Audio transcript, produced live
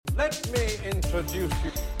Let me introduce you.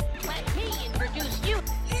 Let me introduce you.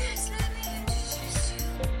 Yes, let me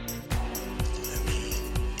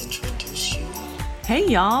introduce you. Hey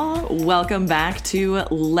y'all, welcome back to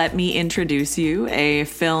Let Me Introduce You, a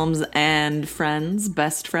films and friends,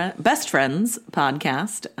 best friends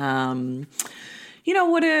podcast.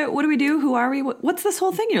 What do we do? Who are we? What's this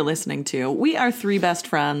whole thing you're listening to? We are three best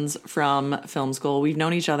friends from film school. We've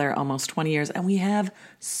known each other almost 20 years, and we have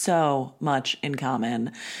so much in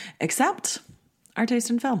common, except our taste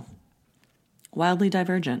in film. Wildly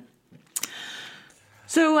divergent.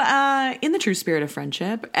 So in the true spirit of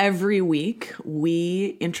friendship, every week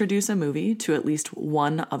we introduce a movie to at least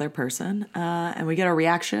one other person, and we get our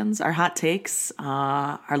reactions, our hot takes,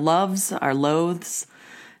 our loves, our loathes,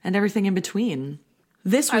 and everything in between.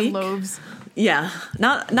 This week, our loaves. Yeah,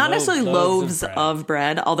 not necessarily loaves of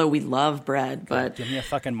bread, although we love bread, but give me a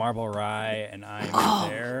fucking marble rye and I'm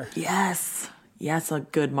there. Yes, a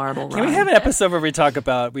good marble rye. Can we have an episode where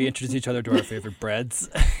we introduce each other to our favorite breads?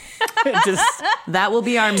 That will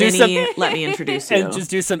be our mini. Let me introduce you. And just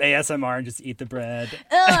do some ASMR and just eat the bread.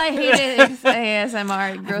 Oh, I hate it. It's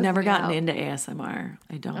ASMR. It I've never gotten out. into ASMR.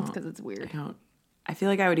 I don't. That's because it's weird. I feel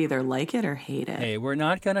like I would either like it or hate it. Hey, we're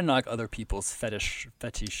not gonna knock other people's fetish.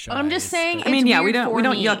 I'm just saying. I mean, yeah, we weird don't for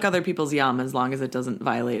me. yuck other people's yum as long as it doesn't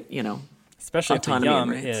violate, especially if the autonomy and yum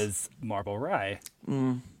rights. is marble rye.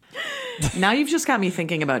 Now you've just got me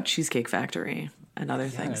thinking about Cheesecake Factory and other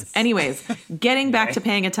things. Yes. Anyways, getting back to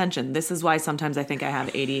paying attention. This is why sometimes I think I have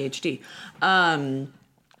ADHD.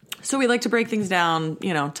 So we like to break things down,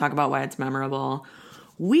 talk about why it's memorable.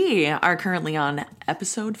 We are currently on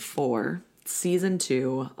episode 4, season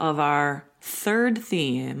 2 of our third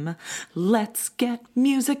theme. Let's get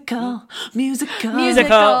musical.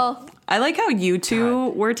 I like how you two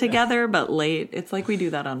were together, but late. It's like we do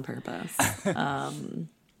that on purpose.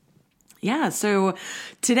 So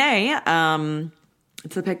today,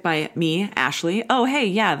 it's a pick by me, Ashley. Oh, hey,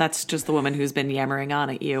 yeah, that's just the woman who's been yammering on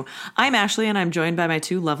at you. I'm Ashley, and I'm joined by my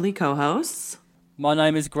two lovely co-hosts. My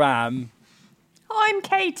name is Graham. I'm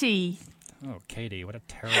Katie. Oh, Katie, what a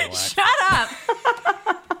terrible accent. Shut up.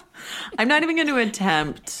 I'm not even going to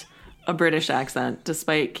attempt a British accent,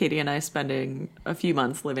 despite Katie and I spending a few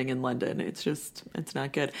months living in London. It's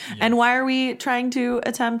not good. Yeah. And why are we trying to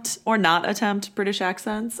attempt or not attempt British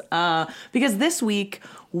accents? Because this week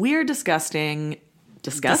we're discussing.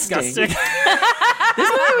 This movie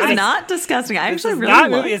was not disgusting. I actually really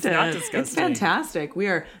liked it. It's not disgusting. It's fantastic. We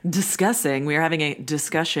are having a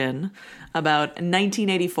discussion about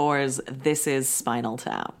 1984's This Is Spinal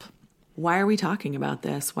Tap. Why are we talking about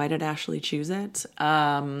this? Why did Ashley choose it?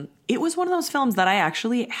 It was one of those films that I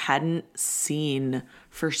actually hadn't seen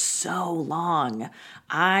for so long.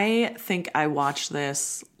 I think I watched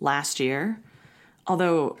this last year.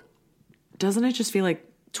 Although, doesn't it just feel like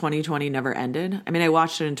 2020 never ended? I mean, I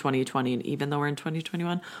watched it in 2020, and even though we're in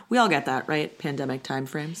 2021, we all get that, right? Pandemic time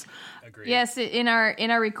frames. Agreed. Yes, in our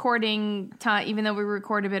recording time, even though we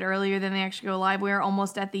record a bit earlier than they actually go live, we're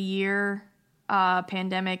almost at the year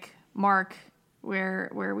pandemic mark where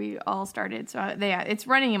we all started. So it's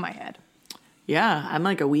running in my head. Yeah, I'm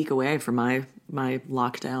like a week away from my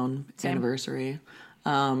lockdown anniversary.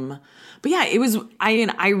 But yeah, it was.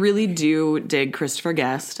 I really do dig Christopher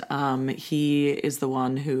Guest. He is the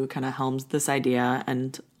one who kind of helms this idea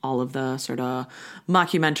and all of the sort of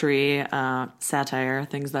mockumentary satire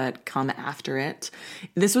things that come after it.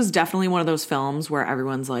 This was definitely one of those films where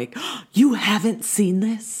everyone's like, oh, "You haven't seen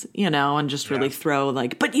this," and just really throw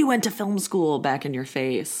like, "But you went to film school" back in your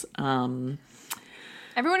face.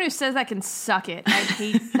 Everyone who says that can suck it. I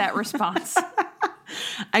hate that response.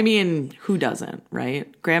 I mean, who doesn't, right?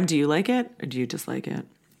 Graham, do you like it or do you dislike it?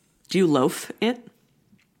 Do you loaf it?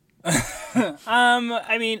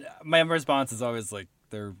 I mean, my response is always like,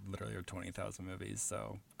 there literally are 20,000 movies,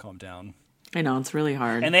 so calm down. I know, it's really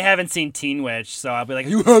hard. And they haven't seen Teen Witch, so I'll be like,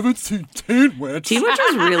 you haven't seen Teen Witch? Teen Witch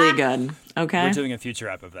is really good, okay? We're doing a future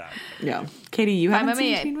ep of that. Yeah. Katie, you haven't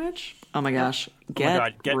seen Teen Witch? Oh my gosh.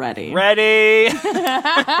 Get ready. Ready!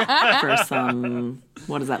 For some,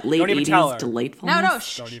 what is that, late 80s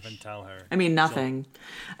delightfulness? No, Don't even tell her. I mean, nothing.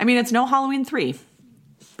 I mean, it's no Halloween 3.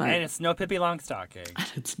 But And it's no Pippi Longstocking.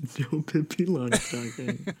 It's no Pippi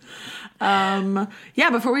Longstocking.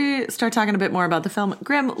 Before we start talking a bit more about the film,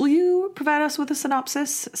 Graham, will you provide us with a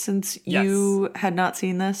synopsis since you had not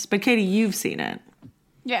seen this? But Katie, you've seen it.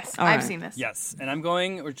 Yes, All I've right. seen this. Yes, and I'm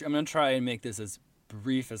going to try and make this as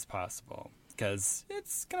brief as possible because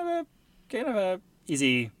it's kind of a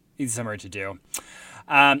easy summary to do.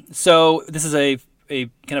 So this is a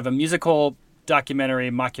kind of a musical documentary,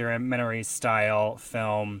 mockumentary style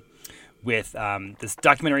film with this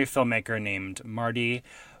documentary filmmaker named Marty,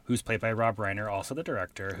 who's played by Rob Reiner, also the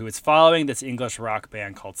director, who is following this English rock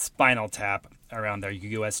band called Spinal Tap around their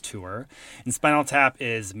U.S. tour. And Spinal Tap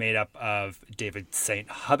is made up of David St.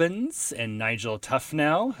 Hubbins and Nigel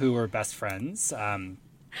Tufnell, who were best friends. And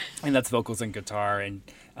that's vocals and guitar. And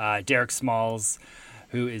Derek Smalls,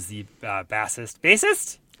 who is the bassist.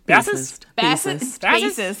 Bassist.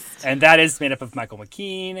 And that is made up of Michael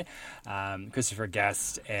McKean, Christopher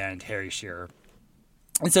Guest, and Harry Shearer.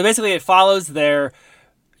 And so basically it follows their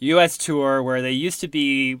U.S. tour where they used to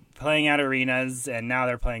be playing at arenas and now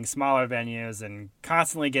they're playing smaller venues and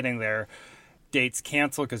constantly getting their dates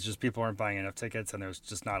canceled because just people weren't buying enough tickets and there's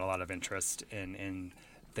just not a lot of interest in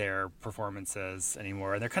their performances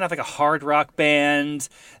anymore. They're kind of like a hard rock band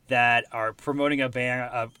that are promoting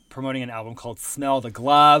an album called Smell the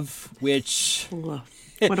Glove, which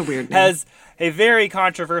What a weird name. has a very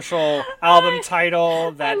controversial album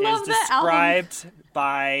title that I is love that album. described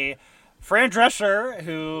by Fran Drescher,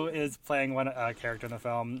 who is playing one character in the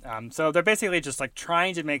film. So they're basically just like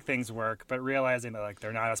trying to make things work, but realizing that like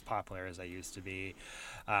they're not as popular as they used to be.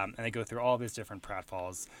 And they go through all these different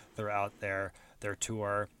pratfalls throughout their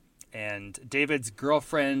tour. And David's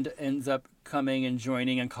girlfriend ends up coming and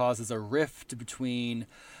joining and causes a rift between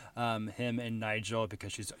him and Nigel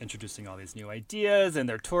because she's introducing all these new ideas. And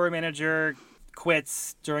their tour manager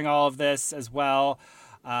quits during all of this as well.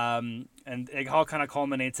 And it all kind of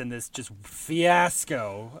culminates in this just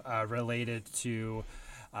fiasco related to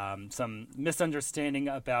some misunderstanding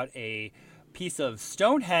about a piece of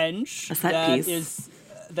Stonehenge A set piece.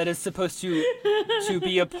 that is supposed to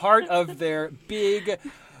be a part of their big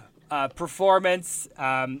performance.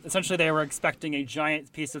 Essentially, they were expecting a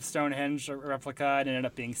giant piece of Stonehenge replica, and it ended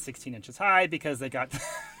up being 16 inches high because they got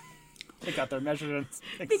they got their measurements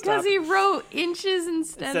mixed Because up he wrote inches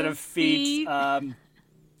instead of feet.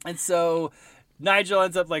 And so Nigel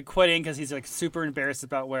ends up like quitting because he's like super embarrassed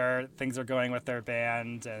about where things are going with their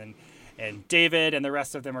band, and David and the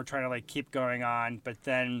rest of them are trying to like keep going on. But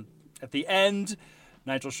then at the end,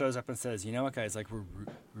 Nigel shows up and says, "You know what, guys? Like we're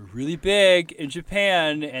really big in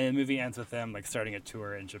Japan," and the movie ends with them like starting a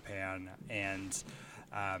tour in Japan and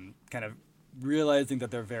kind of realizing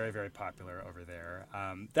that they're very, very popular over there.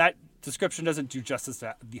 That description doesn't do justice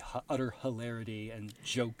to the utter hilarity and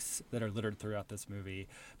jokes that are littered throughout this movie,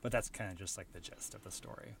 but that's kind of just like the gist of the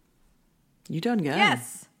story. You done good.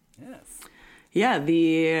 Yes. Yes. Yeah,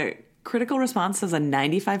 the critical response is a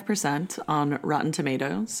 95% on Rotten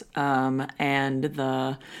Tomatoes. And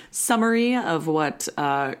the summary of what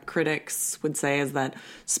critics would say is that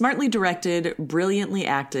smartly directed, brilliantly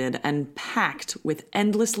acted, and packed with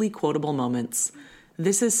endlessly quotable moments,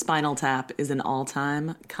 This Is Spinal Tap is an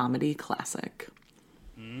all-time comedy classic.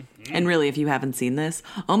 Mm-hmm. And really, if you haven't seen this,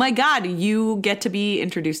 oh my God, you get to be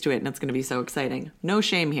introduced to it, and it's going to be so exciting. No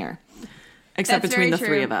shame here. Except That's between the very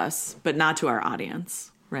three true. of us, but not to our audience.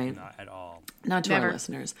 Right? Not at all. Not to Never. our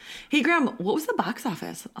listeners. Hey, Graham, what was the box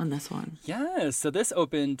office on this one? Yeah, so this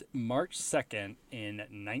opened March 2nd in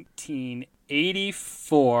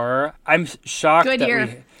 1984. I'm shocked Good that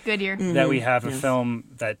year. Good year. that we have a film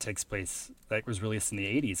that takes place that was released in the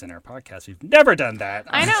 80s in our podcast. We've never done that.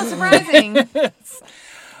 I know, surprising.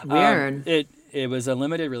 Weird. It was a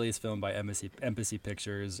limited release film by Embassy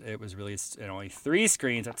Pictures. It was released in only 3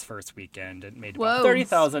 screens its first weekend. It made about Whoa.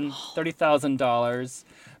 $30,000,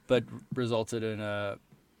 but resulted in and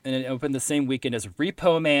it opened the same weekend as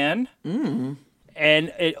Repo Man. Mm.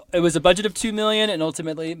 And it was a budget of $2 million and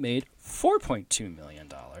ultimately made $4.2 million.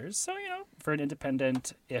 So, for an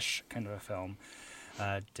independent-ish kind of a film,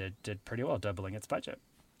 did pretty well, doubling its budget.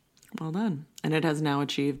 Well done. And it has now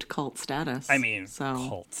achieved cult status. I mean, so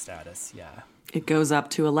cult status, yeah. it goes up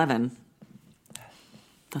to 11.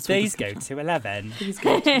 That's what These this go is. to 11.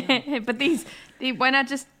 But these, why not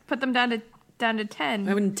just put them down to 10?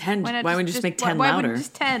 Why wouldn't 10? not Why wouldn't you just make 10 why louder? wouldn't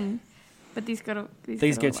just 10? But these go to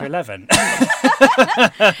These go to 11.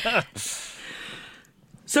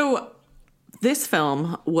 So this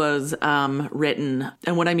film was written,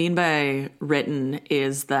 and what I mean by written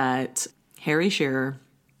is that Harry Shearer,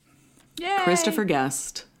 Yay. Christopher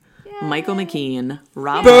Guest, Michael McKean,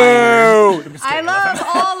 Rob Boo! Reiner, I'm just I kidding. love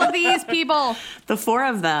all of these people. the 4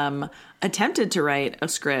 of them attempted to write a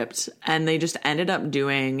script, and they just ended up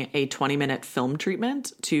doing a 20-minute film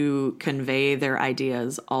treatment to convey their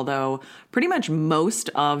ideas, although pretty much most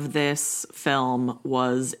of this film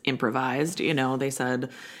was improvised. They said,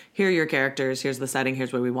 here are your characters, here's the setting,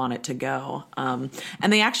 here's where we want it to go. And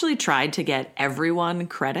they actually tried to get everyone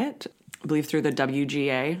credit, I believe through the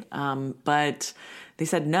WGA, but they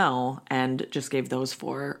said no and just gave those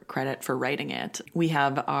 4 credit for writing it. We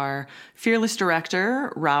have our fearless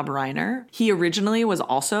director, Rob Reiner. He originally was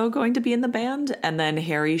also going to be in the band, and then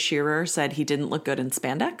Harry Shearer said he didn't look good in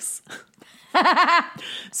spandex.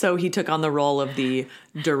 So he took on the role of the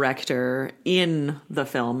director in the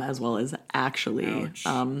film as well as actually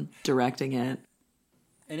directing it.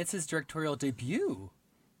 And it's his directorial debut.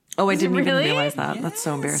 Oh, I didn't even really? realize that. That's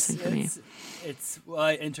so embarrassing for me. It's well,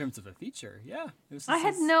 in terms of a feature, yeah. I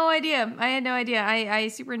had no idea. I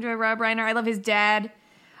super enjoy Rob Reiner. I love his dad,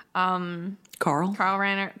 Carl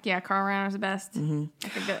Reiner. Yeah, Carl Reiner's the best. Mm-hmm.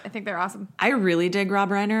 I think they're awesome. I really dig Rob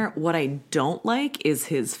Reiner. What I don't like is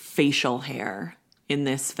his facial hair in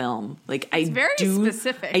this film. Like, it's very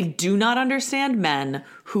specific. I do not understand men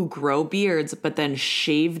who grow beards but then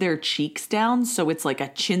shave their cheeks down so it's like a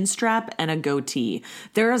chin strap and a goatee.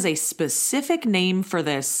 There is a specific name for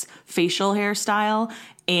this facial hairstyle,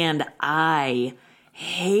 and I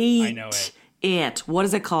hate it. What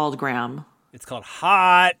is it called, Graham? It's called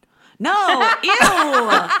hot. No, ew,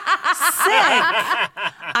 sick.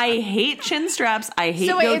 I hate chin straps. I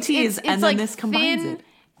hate goatees, it's and then like this combines it.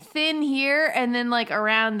 Thin here, and then like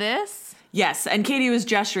around this. Yes, and Katie was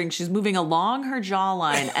gesturing. She's moving along her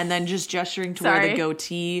jawline and then just gesturing to where the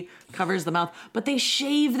goatee covers the mouth. But they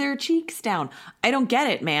shave their cheeks down. I don't get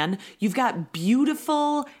it, man. You've got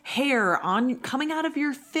beautiful hair coming out of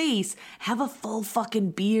your face. Have a full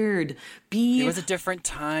fucking beard. It was a different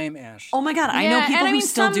time, Ash. Oh my God, I know people who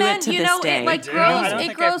still do it to this day.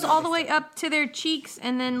 It grows all the way up to their cheeks,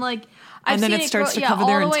 and then like. And then it starts to cover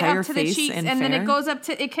their entire face and then it goes up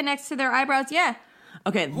to, it connects to their eyebrows. Yeah.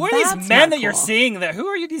 Okay. Who are these men that you're seeing? Who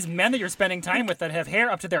are these men that you're spending time with that have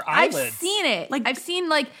hair up to their eyelids? I've seen it. Like, I've seen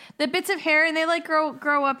like the bits of hair, and they like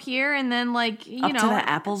grow up here, and then like you up know to the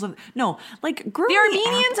apples of like the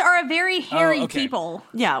Armenians are a very hairy people.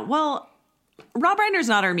 Yeah. Well, Rob Reiner's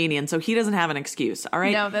not Armenian, so he doesn't have an excuse. All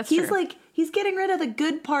right. No, that's true. He's getting rid of the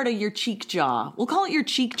good part of your cheek jaw. We'll call it your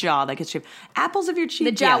cheek jaw that gets shaved. Apples of your cheek.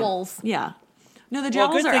 The jowls. Yeah. No, the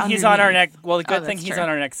jowls good are thing he's on our next. Well, good thing that's he's true. on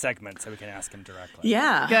our next segment, so we can ask him directly.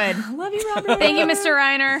 Yeah. Good. Love you, Rob Reiner. Thank you, Mr.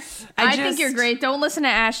 Reiner. I think just- you're great. Don't listen to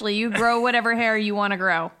Ashley. You grow whatever hair you want to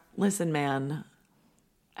grow. Listen, man.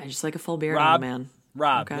 I just like a full beard Rob, on a man.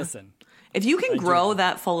 Rob, Okay? listen. If you can grow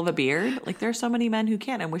that full of a beard, like there are so many men who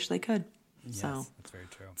can't and wish they could. So Yes, that's very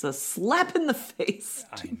true. it's a slap in the face.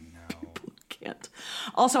 I know. Can't.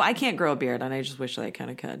 Also, I can't grow a beard, and I just wish that I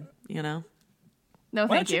kind of could. You know. No,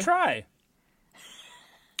 Why thank don't you try?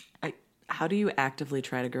 How do you actively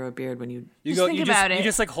try to grow a beard when you You Just think about it. You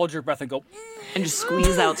just like hold your breath and go. and just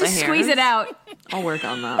squeeze out the hair? Squeeze it out. I'll work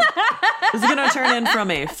on that. This is going to turn in from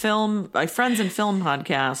a friends and film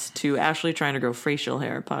podcast to Ashley trying to grow facial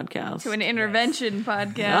hair podcast. To an intervention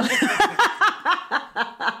podcast.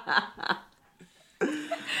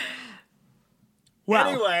 Well,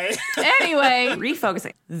 Anyway.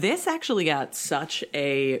 refocusing. This actually got such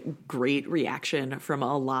a great reaction from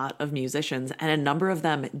a lot of musicians, and a number of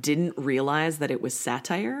them didn't realize that it was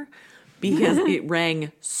satire because it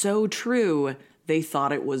rang so true they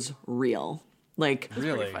thought it was real. Like,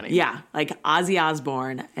 Really? yeah, like Ozzy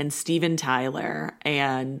Osbourne and Steven Tyler,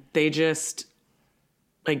 and they just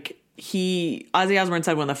like Ozzy Osbourne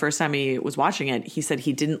said when the first time he was watching it, he said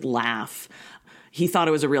he didn't laugh. He thought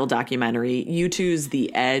it was a real documentary. U2's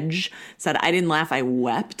The Edge said, I didn't laugh, I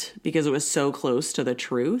wept because it was so close to the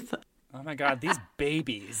truth. Oh my God, these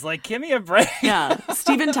babies! Like, give me a break. Yeah,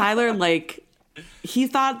 Steven Tyler, like, he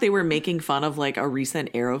thought they were making fun of like a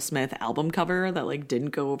recent Aerosmith album cover that like didn't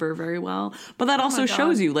go over very well. But that also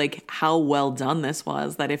shows you like how well done this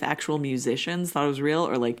was, that if actual musicians thought it was real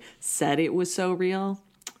or like said it was so real,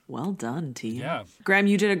 well done, team. Yeah. Graham,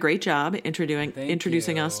 you did a great job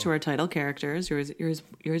introducing you. us to our title characters.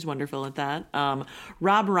 You're wonderful at that.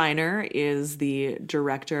 Rob Reiner is the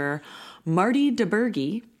director. Marty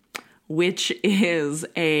DeBurgi, which is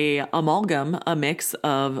a mix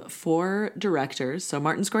of 4 directors. So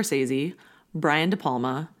Martin Scorsese, Brian De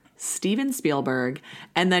Palma, Steven Spielberg,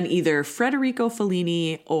 and then either Federico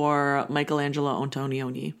Fellini or Michelangelo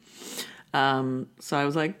Antonioni. So I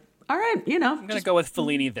was like, all right, you know. I'm gonna go with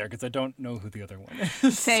Fellini there because I don't know who the other one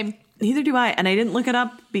is. Same. Neither do I. And I didn't look it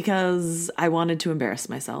up because I wanted to embarrass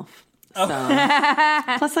myself. So,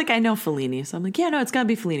 plus, like, I know Fellini. So I'm like, yeah, no, it's got to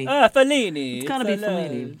be Fellini. Fellini. It's gotta be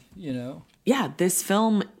Fellini. You know. Yeah, this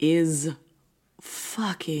film is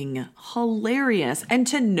fucking hilarious. And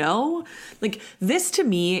to know, like, this to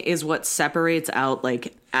me is what separates out,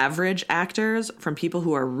 like, average actors from people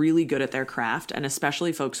who are really good at their craft, and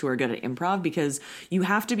especially folks who are good at improv, because you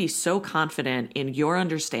have to be so confident in your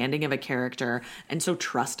understanding of a character and so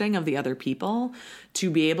trusting of the other people to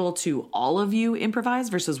be able to all of you improvise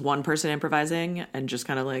versus one person improvising and just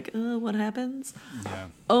kind of like, what happens? Yeah.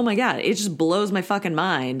 Oh my God, it just blows my fucking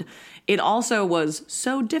mind. It also was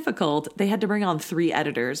so difficult. They had to bring on 3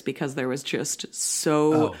 editors because there was just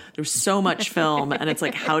there's so much film, and it's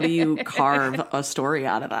like, how do you carve a story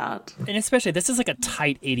out of that? And especially, this is like a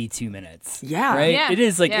tight 82 minutes. Yeah. Right? Yeah. It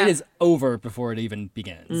is like, Yeah. it is over before it even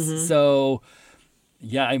begins. So,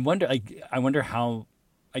 yeah, I wonder how,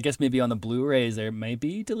 I guess maybe on the Blu-rays there may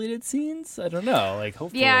be deleted scenes. I don't know. Like,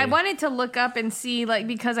 hopefully. Yeah, I wanted to look up and see, like,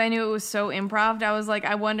 because I knew it was so improv. I was like,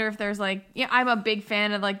 I wonder if there's like, I'm a big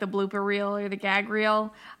fan of like the blooper reel or the gag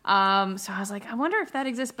reel. So I was like, I wonder if that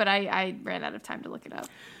exists, but I ran out of time to look it up.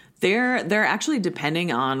 They're actually,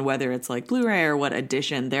 depending on whether it's like Blu-ray or what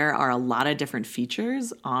edition, there are a lot of different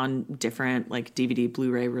features on different like DVD,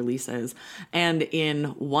 Blu-ray releases. And in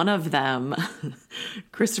one of them,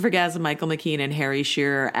 Christopher Guest, Michael McKean, and Harry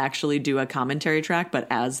Shearer actually do a commentary track, but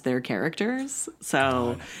as their characters.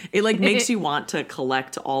 So it like makes you want to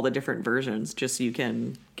collect all the different versions just so you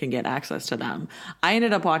can get access to them. I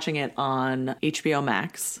ended up watching it on HBO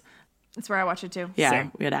Max. That's where I watch it too. Yeah,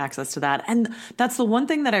 Same. we had access to that. And that's the one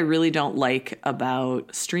thing that I really don't like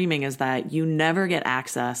about streaming is that you never get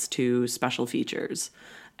access to special features.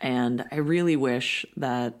 And I really wish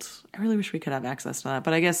we could have access to that.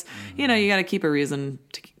 But I guess, you got to keep a reason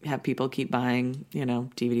to have people keep buying,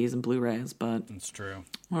 DVDs and Blu-rays. But It's true.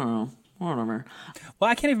 I don't know. Whatever.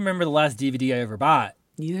 Well, I can't even remember the last DVD I ever bought.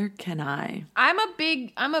 Neither can I. I'm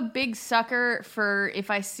a big sucker for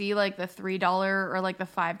if I see like the $3 or like the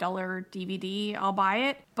 $5 DVD, I'll buy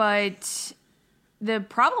it. But the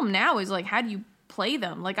problem now is like, how do you play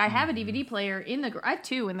them? Like, I have a DVD player I have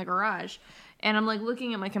 2 in the garage, and I'm like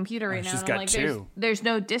looking at my computer right now. She's And got I'm like, 2. there's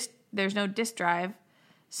no disc drive,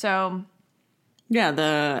 so.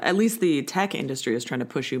 Yeah, at least the tech industry is trying to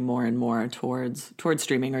push you more and more towards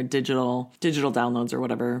streaming or digital downloads or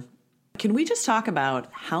whatever. Can we just talk about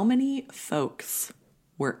how many folks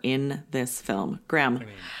were in this film? Graham,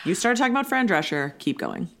 you started talking about Fran Drescher. Keep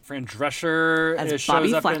going. Fran Drescher As shows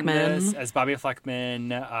Bobby up in Fleckman. this as Bobby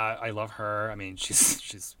Fleckman. I love her. I mean,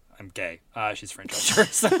 I'm gay. She's Fran Drescher.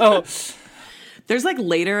 So There's like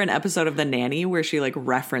later an episode of The Nanny where she like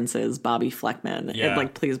references Bobby Fleckman. Yeah. It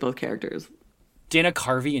like plays both characters. Dana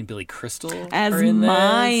Carvey and Billy Crystal As are in this.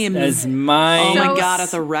 mimes. As mimes. Oh So- my God, at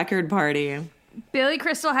the record party. Billy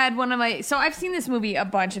Crystal had one of my. So I've seen this movie a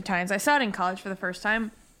bunch of times. I saw it in college for the first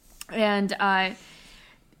time, and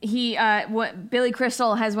Billy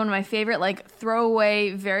Crystal has one of my favorite like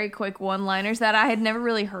throwaway, very quick one-liners that I had never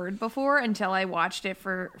really heard before until I watched it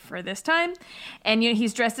for this time. And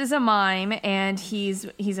he's dressed as a mime, and he's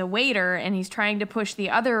a waiter, and he's trying to push the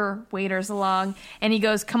other waiters along, and he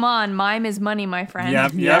goes, "Come on, mime is money, my friend."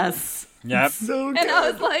 Yep. Yes. Yep. So good. And I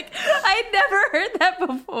was like, I'd never heard that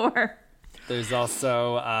before. There's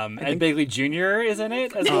also Ed Begley Jr. is in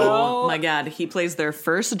it as well. Oh my God, he plays their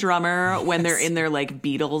first drummer when they're in their like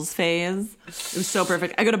Beatles phase. It was so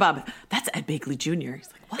perfect. I go to Bob, that's Ed Begley Jr. He's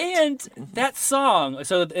like, what? And that song,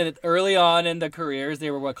 so early on in the careers,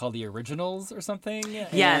 they were what, called the Originals or something?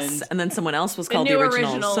 Yes, and then someone else was called the New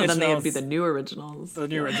originals, Originals. so then they would be Originals. the new originals. The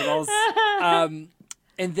New Originals.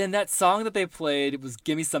 And then that song that they played was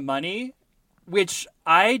Gimme Some Money, which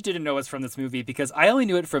I didn't know was from this movie because I only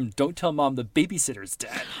knew it from Don't Tell Mom the Babysitter's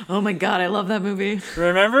Dead. Oh my God, I love that movie.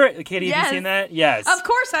 Remember? Katie, have Yes. you seen that? Yes. Of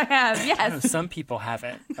course I have, yes. Some people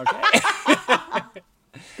haven't. Okay.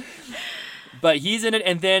 But he's in it.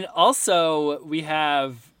 And then also we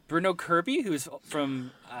have Bruno Kirby, who's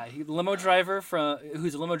from limo driver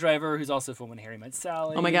who's a limo driver who's also from When Harry Met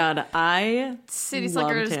Sally. Oh my God, I City loved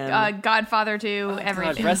Slickers, him. Godfather 2,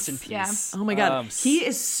 everything. God, rest in peace. Yeah. Oh my God, he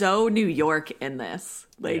is so New York in this.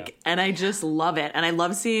 Like, Yeah. and I just love it. And I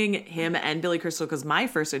love seeing him and Billy Crystal because my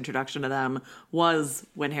first introduction to them was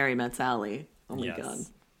When Harry Met Sally. Oh my Yes.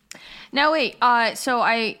 God. Now wait, so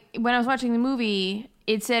when I was watching the movie,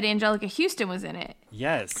 it said Angelica Houston was in it.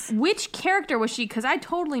 Yes. Which character was she? Because I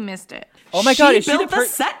totally missed it. Oh my God, She is she built the the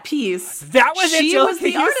set piece. That was she Angelica was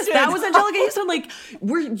the artist. Houston. That was Angelica Houston. Like,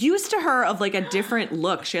 we're used to her of like a different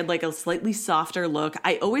look. She had like a slightly softer look.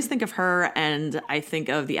 I always think of her and I think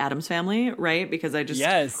of the Addams Family, right? Because I just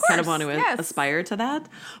Yes. kind of want to Yes. aspire to that.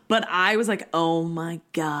 But I was like, oh my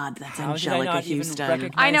God, that's How did I Angelica not even Houston.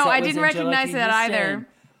 recognize I know, that I was didn't Angelica recognize that Houston? either.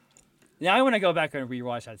 Now I want to go back and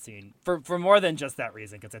rewatch that scene for more than just that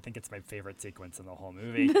reason, because I think it's my favorite sequence in the whole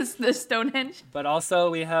movie. The Stonehenge. But also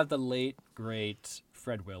we have the late great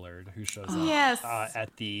Fred Willard, who shows up Yes.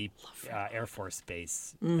 at the Air Force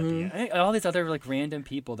Base. At the end. And all these other like random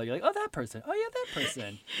people that you're like, oh, that person. Oh, yeah, that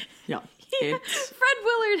person. Yeah. Fred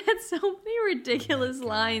Willard had so many ridiculous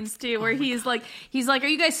lines too, where he's like, "Are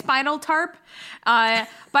you guys Spinal Tap? But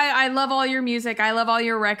I love all your music. I love all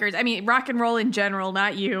your records. I mean, rock and roll in general,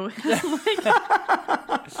 not you."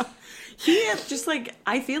 He is just like,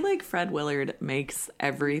 I feel like Fred Willard makes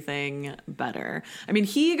everything better. I mean,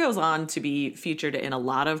 he goes on to be featured in a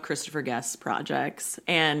lot of Christopher Guest projects.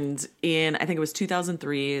 And in, I think it was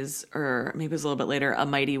 2003's, or maybe it was a little bit later, A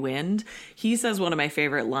Mighty Wind, he says one of my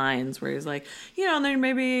favorite lines where he's like, and then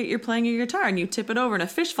maybe you're playing your guitar and you tip it over and a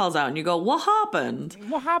fish falls out and you go, what happened?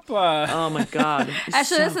 What happened? Oh my God.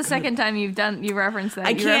 Actually, that's the second time you referenced that.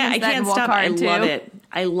 I can't stop. I too. love it.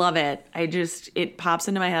 I love it. It pops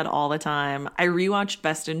into my head all the time. I rewatched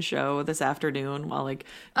Best in Show this afternoon while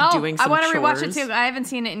doing some I want to chores. rewatch it too. I haven't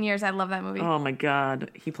seen it in years. I love that movie. Oh my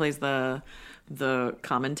God. He plays the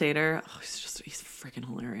commentator. Oh, he's freaking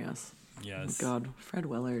hilarious. Yes. Oh my God. Fred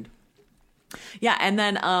Willard. Yeah. And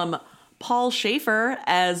then, Paul Schaefer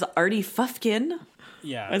as Artie Fufkin.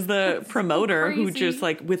 Yeah. As the promoter who Crazy. just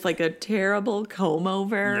with a terrible comb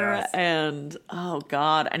over Yes. and oh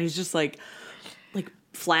God. And he's just like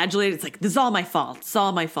flagellated. It's like, this is all my fault. It's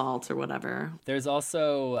all my fault or whatever. There's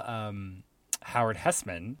also Howard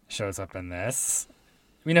Hessman shows up in this.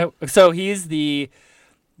 So he's the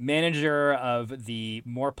manager of the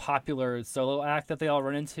more popular solo act that they all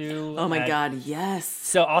run into. Oh my God. Yes.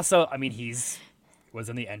 So also, he's was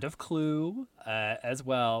in the end of Clue as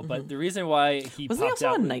well. But the reason why he Was he popped also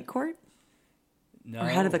out on Night Court no, or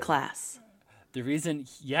Head of the Class? The reason,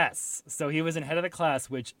 yes. So he was in Head of the Class,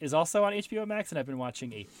 which is also on HBO Max, and I've been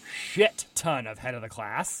watching a shit ton of Head of the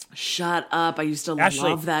Class. Shut up. I used to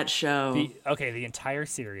love that show. The entire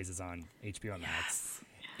series is on HBO Max.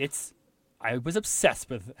 I was obsessed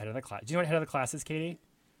with Head of the Class. Do you know what Head of the Class is, Katie?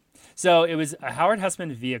 So it was a Howard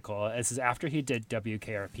Hessman vehicle. This is after he did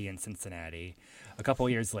WKRP in Cincinnati a couple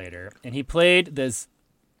years later. And he played this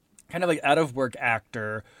kind of like out-of-work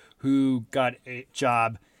actor who got a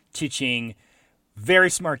job teaching very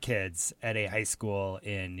smart kids at a high school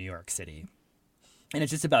in New York City. And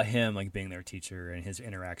it's just about him being their teacher and his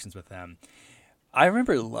interactions with them. I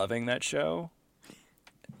remember loving that show.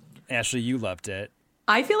 Ashley, you loved it.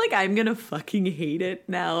 I feel like I'm going to fucking hate it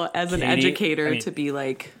now as an Katie, educator to be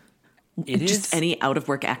like, any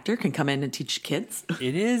out-of-work actor can come in and teach kids.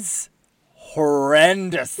 It is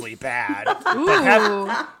horrendously bad.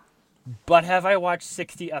 But have I watched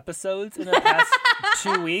 60 episodes in the past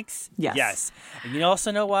 2 weeks? Yes. Yes. And you also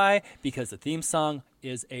know why? Because the theme song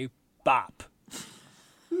is a bop.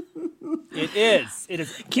 It is.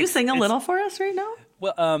 Can you sing a little for us right now?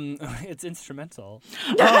 Well, it's instrumental.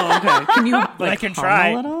 Oh, okay. Can you But I can try.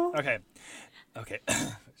 a little? Okay. Shit.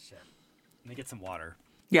 Let me get some water.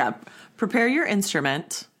 Yeah. Prepare your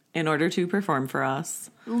instrument in order to perform for us.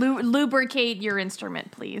 Lubricate your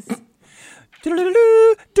instrument, please. You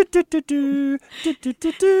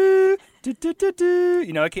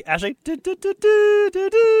know, Ashley.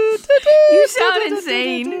 You sound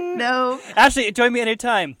insane. No. Ashley, join me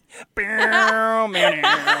anytime. I'm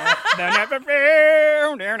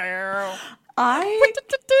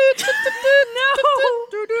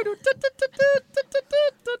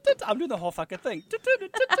doing the whole fucking thing.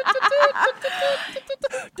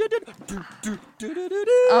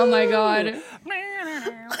 Oh my God.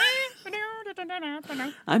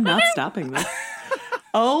 I'm not stopping this.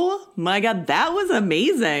 Oh my God, that was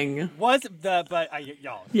amazing. Was the but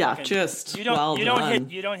y'all? Yeah, okay, just you don't well done.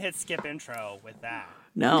 you don't hit skip intro with that.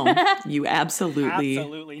 No, you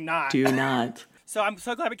absolutely not. do not. So I'm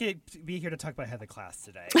so glad we could be here to talk about Head of the Class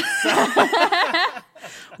today.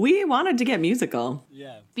 We wanted to get musical.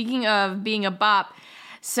 Yeah. Speaking of being a bop,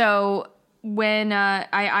 so when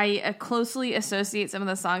I closely associate some of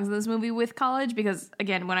the songs in this movie with college, because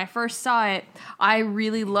again, when I first saw it, I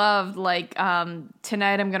really loved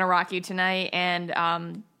Tonight I'm Gonna Rock You Tonight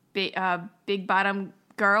and Big Bottom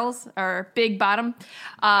Girls or Big Bottom,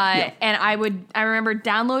 and I remember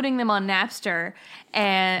downloading them on Napster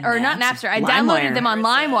not Napster. I downloaded them on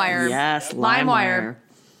LimeWire. Yes, LimeWire.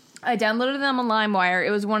 I downloaded them on LimeWire.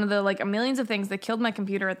 It was one of the millions of things that killed my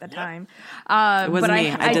computer at the time. It wasn't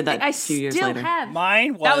me. I did that a few years later.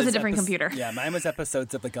 Mine was that was a different computer. Yeah, mine was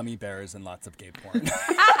episodes of the Gummy Bears and lots of gay porn.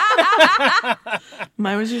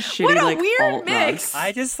 Mine was just shitty. What a weird alt mix.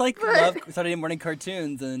 I just love Saturday morning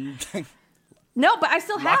cartoons and No, but I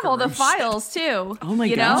still have Locker all the room files too. Oh my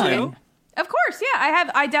you God. know? Of course, yeah.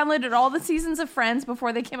 I downloaded all the seasons of Friends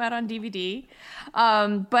before they came out on DVD.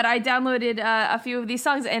 But I downloaded a few of these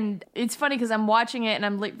songs, and it's funny because I'm watching it and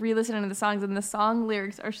I'm re-listening to the songs, and the song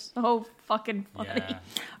lyrics are so fucking funny. Yeah.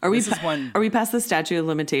 Are we This is one- are we past the statute of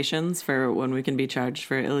limitations for when we can be charged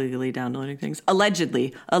for illegally downloading things?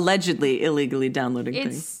 Allegedly illegally downloading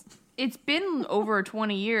things. It's been over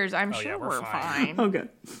 20 years. I'm sure yeah, we're we're fine. fine. Okay.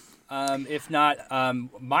 If not,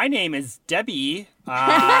 my name is Debbie.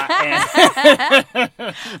 And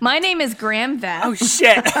My name is Graham Veth. oh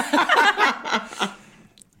shit!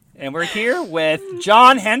 And we're here with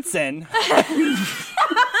John Henson.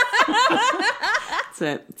 That's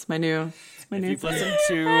it. It's my new If you've thing. listened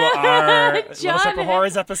to our Little John Shop of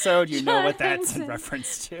Horrors episode, you know John what that's in Henson.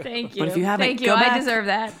 reference to. Thank you. But if you haven't, Thank you. go I back. deserve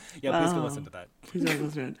that. Yeah, please go listen to that. Please don't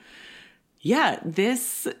listen to it. Yeah,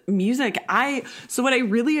 this music, so what I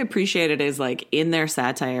really appreciated is like in their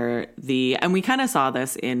satire, and we kind of saw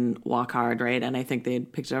this in Walk Hard, right? And I think they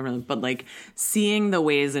had picked it up, but like seeing the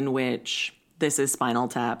ways in which This Is Spinal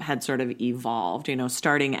Tap had sort of evolved,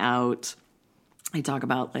 starting out, I talk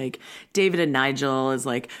about like David and Nigel as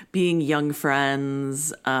like being young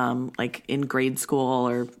friends, like in grade school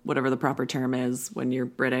or whatever the proper term is when you're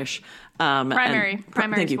British. Primary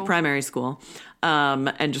Thank you, school. primary school.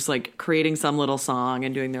 And just like creating some little song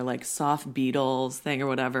and doing their like soft Beatles thing or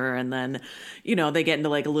whatever. And then, they get into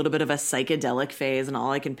like a little bit of a psychedelic phase, and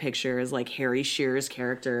all I can picture is like Harry Shearer's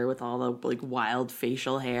character with all the like wild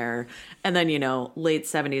facial hair. And then, late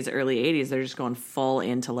 70s, early 80s, they're just going full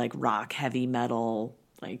into like rock, heavy metal,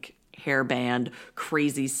 like hair band,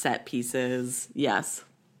 crazy set pieces. Yes.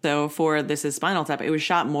 So for This Is Spinal Tap, it was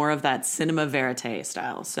shot more of that cinema verite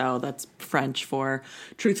style. So that's French for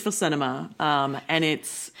truthful cinema. And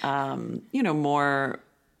it's, more,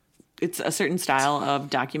 it's a certain style of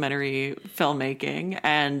documentary filmmaking.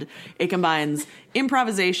 And it combines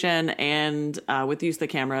improvisation and with the use of the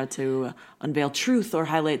camera to unveil truth or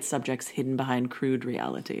highlight subjects hidden behind crude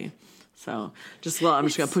reality. So I'm just going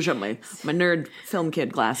to push up my nerd film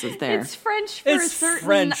kid glasses there. It's French for It's certain.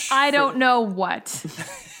 French I don't know what.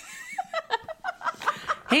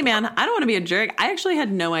 Hey man, I don't want to be a jerk. I actually had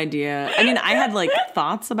no idea. I mean, I had like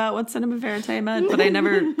thoughts about what cinema verite meant, but I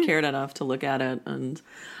never cared enough to look at it. And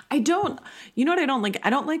I don't, you know what I don't like? I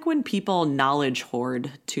don't like when people knowledge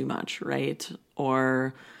hoard too much, right?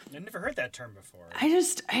 Or I've never heard that term before. I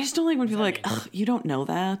just don't like when people are like, ugh, you don't know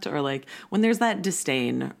that, or like when there's that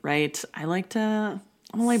disdain, right? I'm a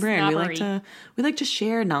librarian. Snobbery. We like to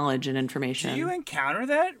share knowledge and information. Do you encounter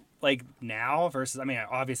that like now versus? I mean,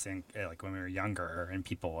 obviously, like when we were younger, and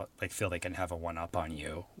people like feel they can have a one up on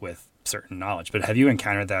you with certain knowledge. But have you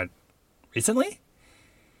encountered that recently?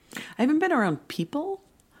 I haven't been around people.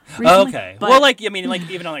 Oh, Recently, okay. but- Well, like I mean, like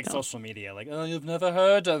even on like social media, like oh, you've never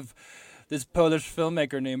heard of this Polish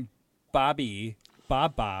filmmaker named Bob. You're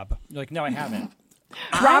like, no, I haven't.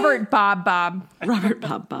 Robert Bob. Robert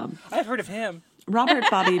Bob. I've heard of him. Robert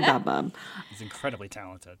Bobby Bob. He's incredibly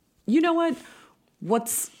talented. You know what?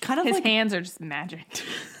 What's kind of His like hands are just magic.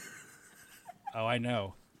 Oh, I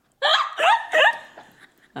know.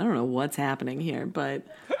 I don't know what's happening here, but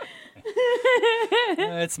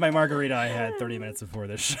It's my margarita I had 30 minutes before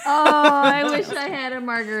this show. Oh, I wish I had a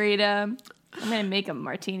margarita. I'm gonna make a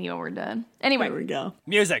martini when we're done. Anyway, there we go.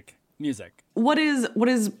 Music. What is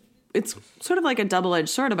it's sort of like a double-edged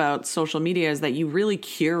sword about social media is that you really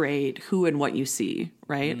curate who and what you see,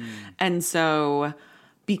 right? And so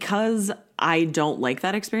because I don't like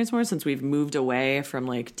that experience more since we've moved away from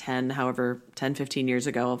like 10, 15 years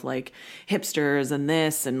ago of like hipsters and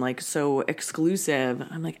this and like so exclusive.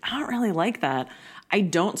 I'm like, I don't really like that. I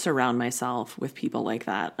don't surround myself with people like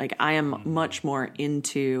that. Like I am much more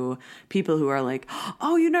into people who are like,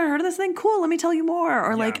 oh, you never heard of this thing? Cool. Let me tell you more.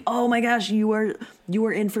 Or like, oh my gosh, you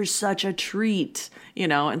were in for such a treat,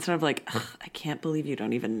 instead of like, I can't believe you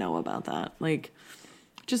don't even know about that. Like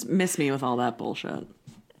just miss me with all that bullshit.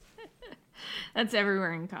 that's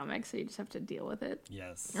everywhere in comics, so you just have to deal with it.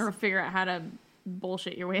 Yes. Or figure out how to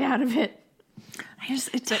bullshit your way out of it.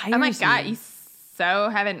 It tires Oh my god, me. you so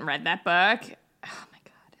haven't read that book. Oh my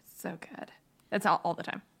god, it's so good. That's all the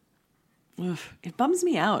time. Oof, it bums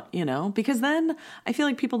me out, because then I feel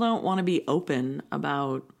like people don't want to be open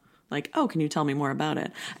about like, oh, can you tell me more about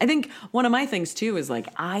it? I think one of my things too is like,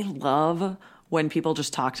 I love when people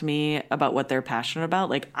just talk to me about what they're passionate about.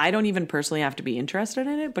 Like I don't even personally have to be interested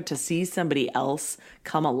in it, but to see somebody else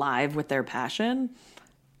come alive with their passion,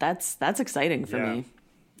 that's exciting for me.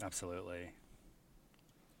 Absolutely.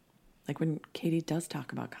 Like when Katie does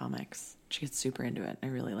talk about comics, she gets super into it. I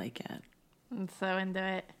really like it. I'm so into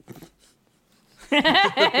it.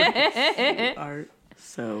 Art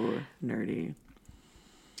so nerdy.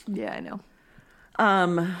 Yeah, I know.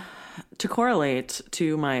 To correlate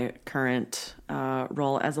to my current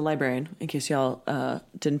role as a librarian, in case y'all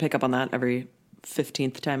didn't pick up on that, every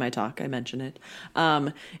 15th time I talk, I mention it.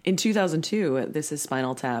 In 2002, This Is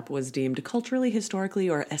Spinal Tap was deemed culturally, historically,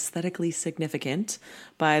 or aesthetically significant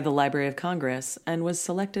by the Library of Congress and was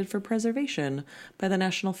selected for preservation by the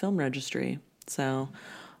National Film Registry. So,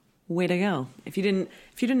 way to go. If you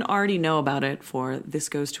didn't already know about it for This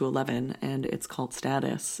Goes to 11 and its cult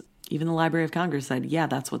status, even the Library of Congress said, yeah,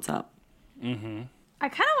 that's what's up. Mm-hmm. I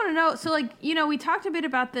kind of want to know. So, like, you know, we talked a bit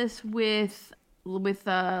about this with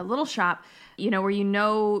Little Shop, you know, where you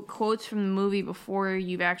know quotes from the movie before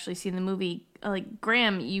you've actually seen the movie. Like,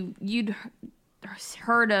 Graham, you'd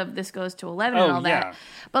heard of This Goes to 11 and all that.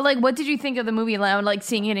 But, like, what did you think of the movie? Like,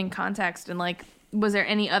 seeing it in context, and, like, was there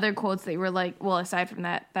any other quotes that you were like, well, aside from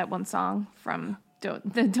that one song from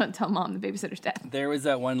Don't Tell Mom the Babysitter's Dead? There was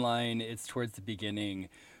that one line, it's towards the beginning,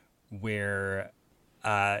 where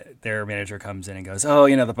their manager comes in and goes, oh,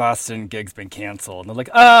 you know, the Boston gig's been canceled. And they're like,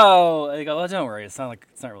 oh, they go, well, don't worry, it's not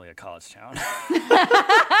really a college town.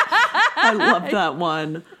 I love that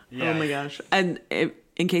one. Yeah. Oh my gosh. And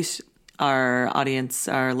in case our audience,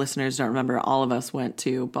 our listeners don't remember, all of us went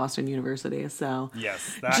to Boston University. So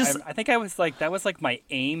Yes. I think that was like my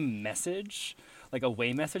AIM message, like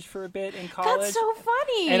away message for a bit in college. That's so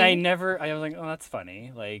funny. And I was like, oh, that's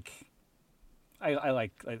funny. Like, I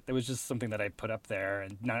like it was just something that I put up there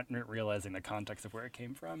and not realizing the context of where it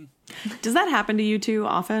came from. Does that happen to you too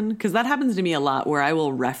often? Because that happens to me a lot, where I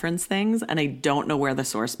will reference things and I don't know where the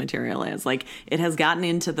source material is. Like, it has gotten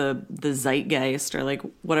into the zeitgeist or like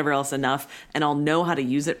whatever else enough, and I'll know how to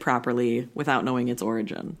use it properly without knowing its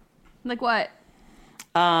origin. Like what?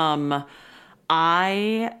 I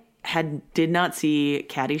did not see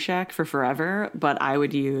Caddyshack for forever, but I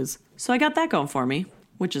would use, so I got that going for me,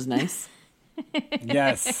 which is nice.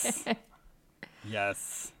 Yes.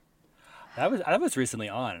 Yes. That was recently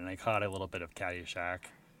on, and I caught a little bit of Caddyshack.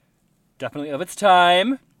 Definitely of its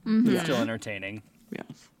time. Mm-hmm. Still entertaining.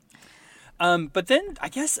 Yes. But then, I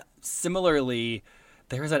guess, similarly,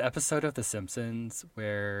 there was that episode of The Simpsons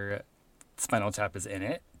where Spinal Tap is in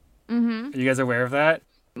it. Mm-hmm. Are you guys aware of that?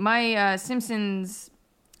 My Simpsons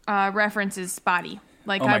reference is spotty.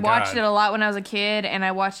 Like, Oh my I watched God. it a lot when I was a kid, and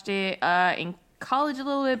I watched it in college a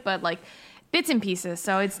little bit, but, like, bits and pieces.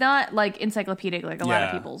 So it's not, like, encyclopedic like a lot of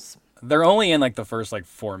Yeah. people's. They're only in, like, the first,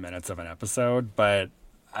 4 minutes of an episode, but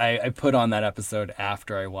I put on that episode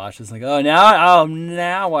after I watched it. It's like,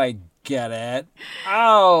 now I get it.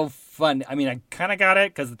 Oh, fun. I mean, I kind of got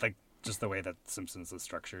it because it's, like, just the way that Simpsons is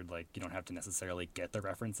structured. Like, you don't have to necessarily get the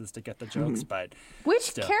references to get the jokes, but Which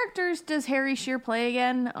still. characters does Harry Shearer play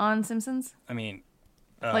again on Simpsons? I mean,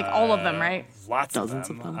 Like, all of them, right? Lots Dozens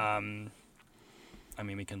of of them. I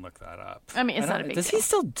mean, we can look that up. I mean, it's not a big Does deal. he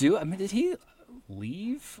still do? I mean, did he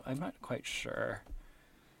leave? I'm not quite sure.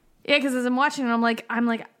 Yeah, because as I'm watching it, I'm like,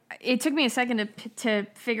 it took me a second to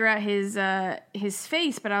figure out his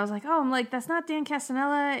face, but I was like, I'm like, that's not Dan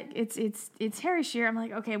Castanella. It's Harry Shearer. I'm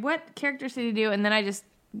like, okay, what characters did he do? And then I just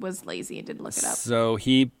was lazy and didn't look it up. So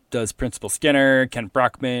he does Principal Skinner, Kent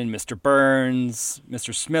Brockman, Mr. Burns,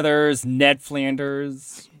 Mr. Smithers, Ned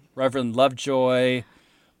Flanders, Reverend Lovejoy,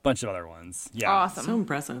 bunch of other ones. Yeah. Awesome. So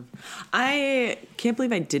impressive. I can't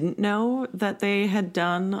believe I didn't know that they had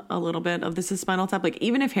done a little bit of This Is Spinal Tap. Like,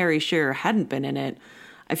 even if Harry Shearer hadn't been in it,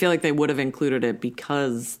 I feel like they would have included it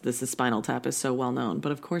because This Is Spinal Tap is so well known.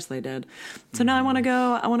 But of course they did. So now I want to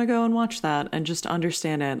go and watch that and just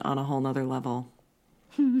understand it on a whole nother level.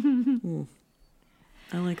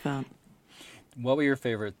 I like that. What was your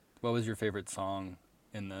favorite song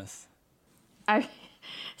in this? My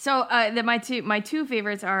two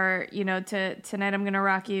favorites are, you know, Tonight I'm Gonna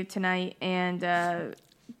Rock You Tonight and Tonight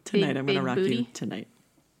Big I'm going to rock Booty. you tonight.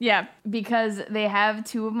 Yeah, because they have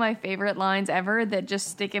two of my favorite lines ever that just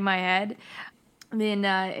stick in my head. In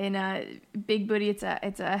Big Booty, it's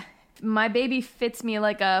a my baby fits me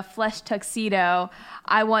like a flesh tuxedo.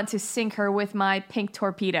 I want to sink her with my pink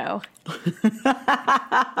torpedo.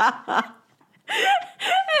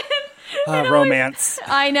 Romance.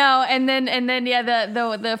 I know, and then yeah,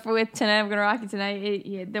 the with Tonight I'm Gonna Rock You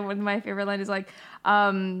Tonight. One of my favorite line is like,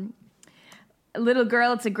 little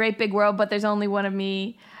girl, it's a great big world, but there's only one of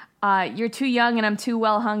me. You're too young and I'm too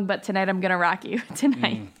well hung, but tonight I'm gonna rock you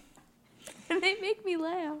tonight. And they make me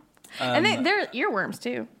laugh. And they're earworms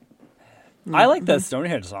too. I like the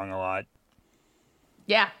Stonehenge song a lot.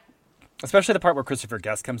 Yeah. Especially the part where Christopher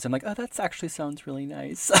Guest comes in like, oh, that actually sounds really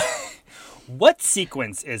nice. What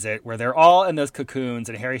sequence is it where they're all in those cocoons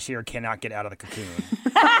and Harry Shearer cannot get out of the cocoon?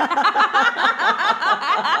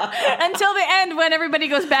 Until the end when everybody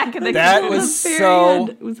goes back in the That cocoon. was Very so end.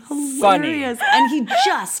 It was hilarious. And he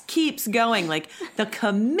just keeps going. Like, the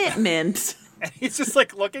commitment. And he's just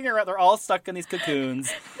like looking around. They're all stuck in these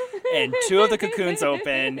cocoons, and 2 of the cocoons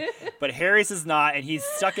open, but Harry's is not, and he's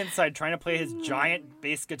stuck inside trying to play his giant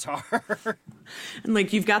bass guitar. And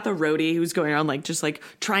like you've got the roadie who's going around like just like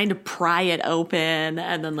trying to pry it open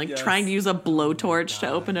and then like Yes. trying to use a blowtorch to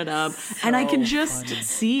open it up. And I can just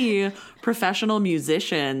see professional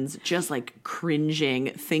musicians just like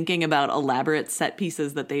cringing, thinking about elaborate set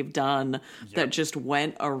pieces that they've done that just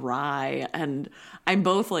went awry. And I'm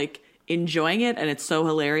both like enjoying it and it's so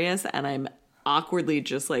hilarious, and I'm awkwardly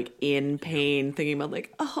just like in pain thinking about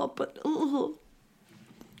like, oh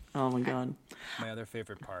my God. My other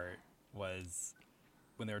favorite part was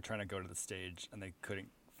when they were trying to go to the stage and they couldn't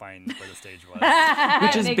find where the stage was.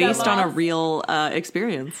 Which is They got based on a lost. real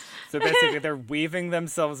experience. So basically, they're weaving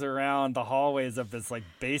themselves around the hallways of this like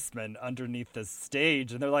basement underneath the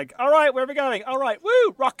stage, and they're like, "All right, where are we going? All right,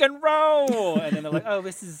 woo, rock and roll!" And then they're like, "Oh,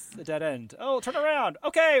 this is a dead end. Oh, turn around.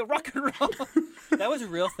 Okay, rock and roll." That was a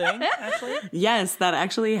real thing, actually. Yes, that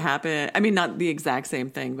actually happened. I mean, not the exact same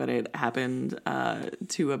thing, but it happened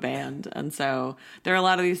to a band. And so there are a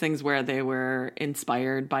lot of these things where they were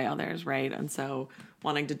inspired by others, right? And so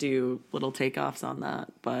wanting to do little takeoffs on that.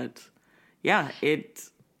 But yeah, I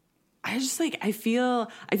just like, I feel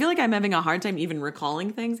like I'm having a hard time even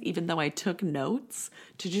recalling things, even though I took notes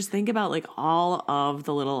to just think about like all of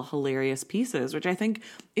the little hilarious pieces, which I think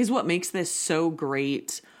is what makes this so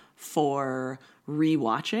great for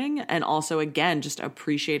rewatching, and also again just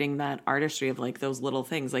appreciating that artistry of like those little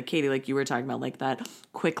things, like Katie, like you were talking about, like that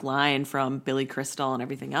quick line from Billy Crystal and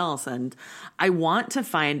everything else. And I want to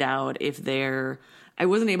find out if I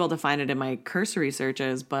wasn't able to find it in my cursory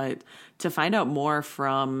searches, but to find out more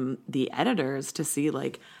from the editors to see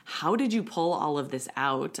like, how did you pull all of this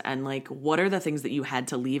out, and like what are the things that you had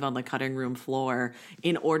to leave on the cutting room floor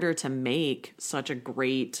in order to make such a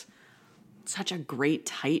great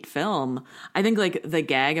tight film. I think like the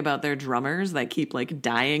gag about their drummers that keep like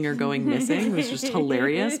dying or going missing was just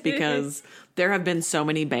hilarious, because there have been so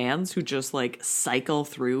many bands who just like cycle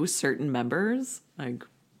through certain members. Like,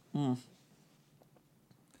 And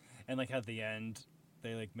like at the end,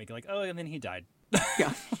 they like make it like, oh, and then he died.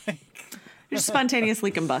 yeah, just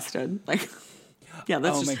spontaneously combusted. Like, yeah,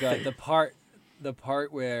 that's Oh just my god, fake. the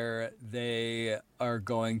part where they are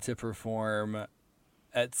going to perform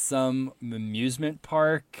at some amusement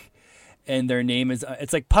park, and their name is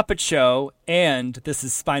it's like Puppet Show, and this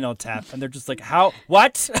is Spinal Tap, and they're just like, how,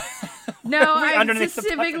 what? No, I Underneath the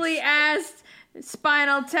specifically asked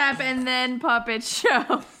Spinal Tap and then Puppet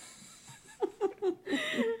Show.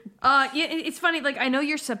 Yeah, it's funny. Like, I know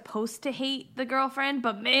you're supposed to hate the girlfriend,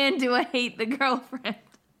 but man, do I hate the girlfriend.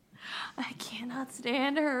 I cannot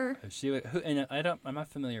stand her. I'm not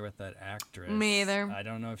familiar with that actress. Me either. I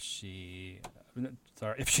don't know if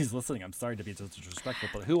sorry if she's listening. I'm sorry to be so disrespectful,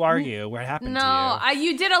 but who are you? What happened No, to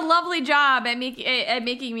you? you did a lovely job at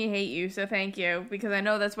making me hate you, so thank you, because I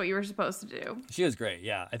know that's what you were supposed to do. She was great.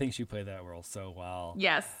 Yeah, I think she played that role so well.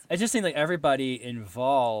 Yes. I just think like everybody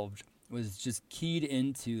involved was just keyed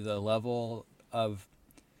into the level of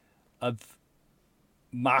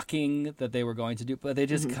mocking that they were going to do, but they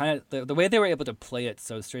just kind of the way they were able to play it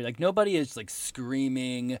so straight. Like nobody is like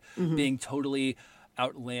screaming, being totally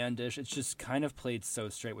outlandish. It's just kind of played so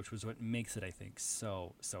straight, which was what makes it, I think,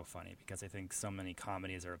 so funny, because I think so many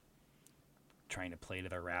comedies are trying to play to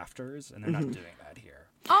their rafters, and they're not doing that here.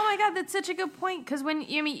 Oh my god, that's such a good point. Because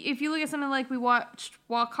if you look at something like we watched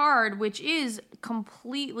Walk Hard, which is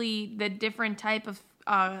completely the different type of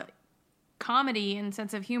comedy and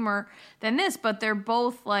sense of humor than this, but they're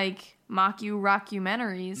both like mock you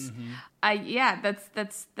rockumentaries.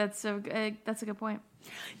 That's a good point.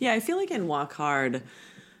 Yeah, I feel like in Walk Hard,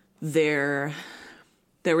 there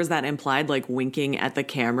was that implied like winking at the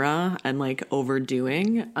camera and like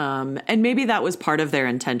overdoing. And maybe that was part of their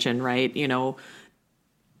intention, right? You know,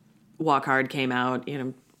 Walk Hard came out,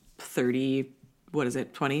 30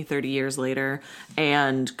 years later,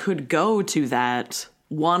 and could go to that,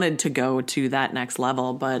 wanted to go to that next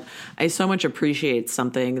level. But I so much appreciate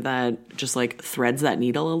something that just like threads that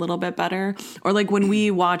needle a little bit better. Or like when we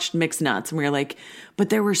watched Mixed Nuts and we were like, but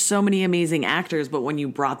there were so many amazing actors, but when you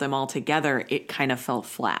brought them all together, it kind of felt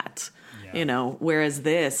flat, whereas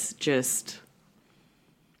this just,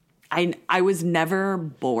 I was never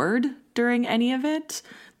bored during any of it.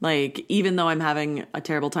 Like, even though I'm having a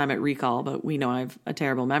terrible time at recall, but we know I have a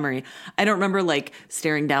terrible memory, I don't remember like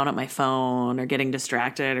staring down at my phone or getting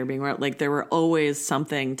distracted or being like, there were always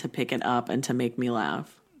something to pick it up and to make me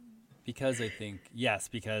laugh. Because I think, yes,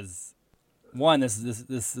 because one, this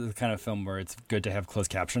is the kind of film where it's good to have closed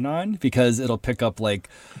caption on, because it'll pick up like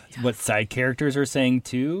what side characters are saying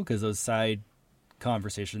too, because those side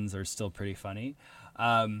conversations are still pretty funny.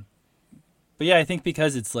 But yeah, I think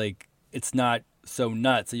because it's like, it's not so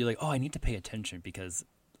nuts that you're like, oh, I need to pay attention, because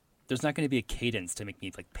there's not going to be a cadence to make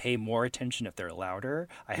me like pay more attention if they're louder.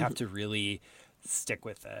 I have to really stick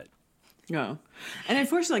with it. Yeah. And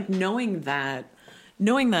unfortunately, like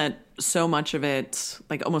knowing that so much of it,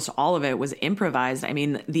 like almost all of it, was improvised. I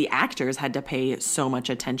mean, the actors had to pay so much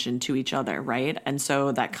attention to each other, right? And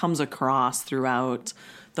so that comes across throughout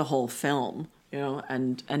the whole film, you know,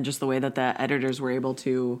 and just the way that the editors were able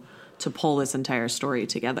to pull this entire story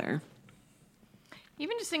together.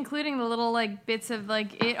 Even just including the little like bits of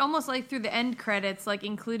like it almost like through the end credits, like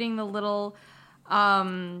including the little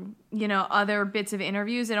other bits of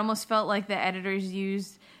interviews. It almost felt like the editors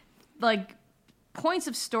used like points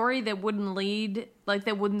of story that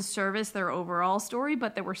wouldn't service their overall story,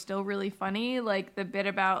 but that were still really funny. Like the bit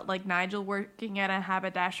about like Nigel working at a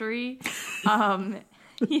haberdashery. What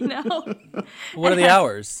are the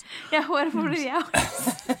hours? Yeah, what are the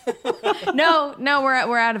hours? No,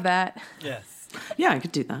 we're out of that. Yes. Yeah, I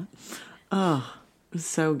could do that. Oh, it was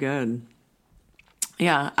so good.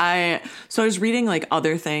 Yeah, I was reading like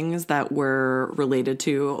other things that were related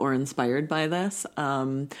to or inspired by this.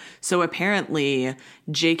 So apparently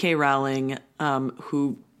J.K. Rowling,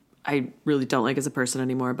 who I really don't like as a person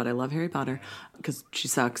anymore, but I love Harry Potter because she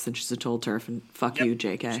sucks and she's a total turf, and fuck you,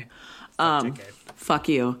 J.K. Fuck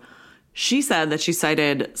you. She said that she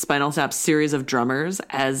cited Spinal Tap's series of drummers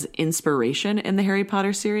as inspiration in the Harry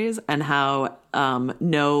Potter series, and how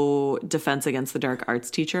no Defense Against the Dark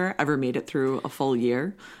Arts teacher ever made it through a full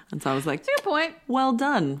year. And so I was like, that's a good point. Well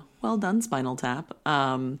done, Spinal Tap.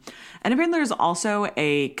 And apparently there's also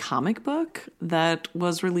a comic book that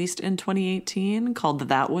was released in 2018 called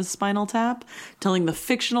That Was Spinal Tap, telling the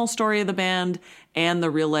fictional story of the band and the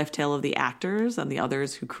real life tale of the actors and the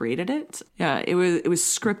others who created it. Yeah, it was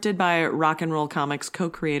scripted by Rock and Roll Comics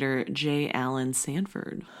co-creator J. Allen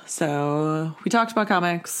Sanford. So we talked about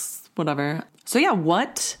comics, whatever. So yeah,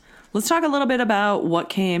 let's talk a little bit about what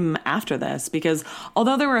came after this, because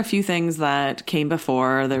although there were a few things that came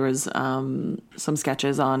before, there was some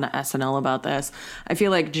sketches on SNL about this. I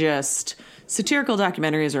feel like just satirical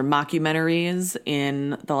documentaries or mockumentaries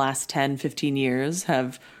in the last 10, 15 years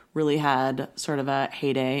have really had sort of a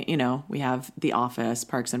heyday. You know, we have The Office,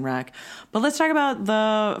 Parks and Rec. But let's talk about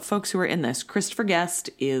the folks who are in this. Christopher Guest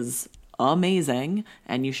is amazing,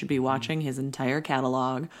 and you should be watching his entire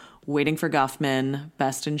catalog. Waiting for Guffman,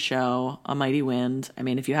 Best in Show, A Mighty Wind. I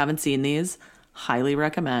mean, if you haven't seen these, highly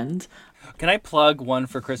recommend. Can I plug one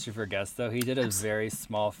for Christopher Guest, though? He did a very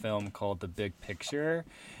small film called The Big Picture,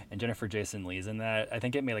 and Jennifer Jason Leigh's in that. I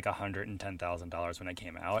think it made like $110,000 when it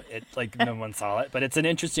came out. It like no one saw it, but it's an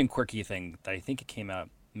interesting, quirky thing that I think it came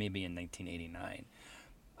out maybe in 1989.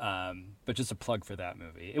 But just a plug for that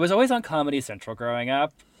movie. It was always on Comedy Central growing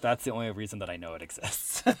up. That's the only reason that I know it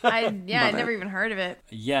exists. I'd never even heard of it.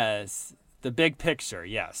 Yes. The Big Picture,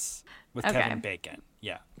 yes. With Okay. Kevin Bacon.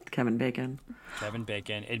 Yeah. Kevin Bacon. Kevin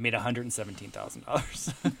Bacon. It made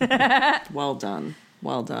 $117,000. Well done.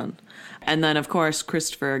 Well done. And then, of course,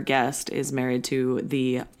 Christopher Guest is married to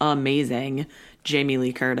the amazing Jamie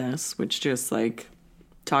Lee Curtis, which just like,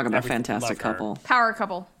 talk about fantastic love her. couple. Power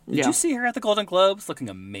couple. Did you see her at the Golden Globes? Looking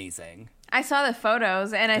amazing. I saw the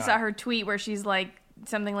photos, and I saw her tweet where she's like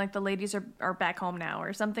something like the ladies are back home now,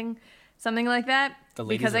 or something like that. The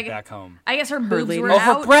ladies are back home. I guess her boobs were Oh,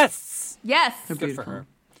 out. her breasts! Yes. Good for her.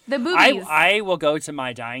 The boobies. I will go to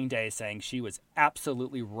my dying day saying she was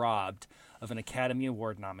absolutely robbed of an Academy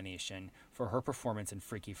Award nomination for her performance in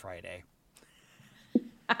Freaky Friday.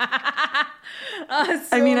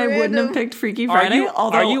 I mean, I wouldn't have picked Freaky Friday,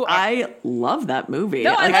 although I love that movie.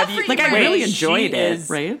 No, I like, love Freaky I Friday. really enjoyed She it, is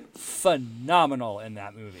right? phenomenal in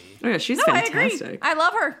that movie. Oh, yeah, she's No, I fantastic. agree. I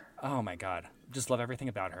love her. Oh my God. Just love everything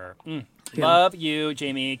about her. Yeah. Love you,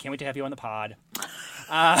 Jamie. Can't wait to have you on the pod.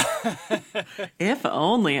 If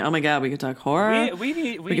only. Oh my God, we could talk horror. We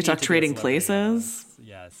could need talk to do Trading a celebrity Places. one.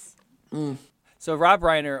 Yes. So Rob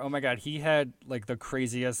Reiner, oh my God, he had like the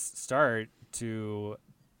craziest start to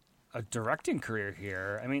a directing career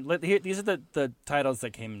here. I mean, these are the titles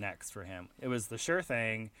that came next for him. It was The Sure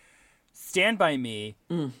Thing, Stand By Me,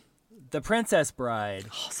 The Princess Bride,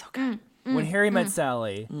 Oh, so good. When Harry Met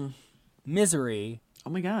Sally, Misery, Oh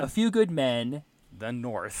my A God. Few Good Men, The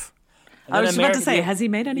North, And I then was just about to American- say, has he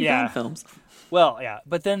made any Yeah. bad films? Well, yeah,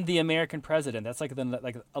 but then The American President, that's like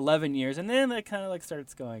 11 years, and then it kind of like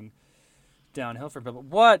starts going downhill for him.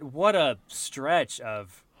 But what a stretch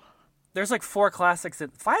of. There's like 5 classics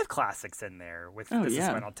in there with Oh, This yeah. Is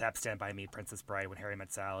Spinal Tap, Stand By Me, Princess Bride, When Harry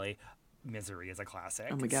Met Sally, Misery is a classic.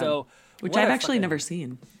 Oh my God. So, Which what I've a actually fucking- never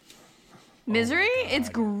seen. Misery, it's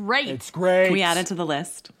great. It's great. Can we add it to the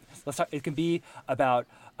list? Let's talk. It can be about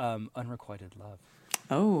unrequited love.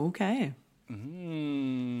 Oh, okay.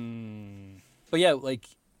 But yeah, like,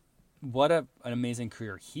 what an amazing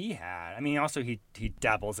career he had. I mean, also he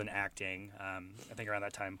dabbles in acting. I think around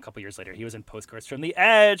that time, a couple years later, he was in Postcards from the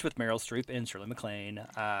Edge with Meryl Streep and Shirley MacLaine.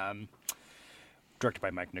 Directed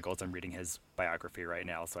by Mike Nichols. I'm reading his biography right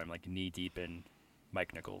now, so I'm like knee deep in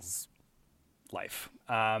Mike Nichols' life.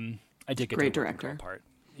 I did get Great to the Working director. Girl part.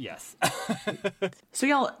 Yes. So,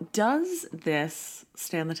 y'all, does this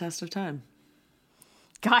stand the test of time?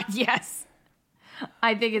 God, yes.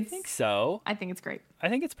 I think it's So great. I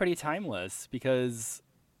think it's pretty timeless because,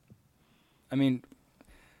 I mean,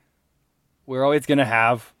 we're always going to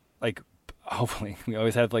have, like, hopefully, we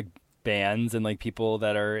always have, like, bands and, like, people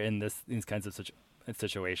that are in these kinds of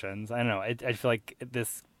situations. I don't know. I feel like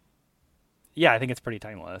this, yeah, I think it's pretty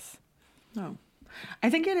timeless. No. I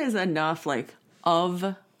think it is enough, like,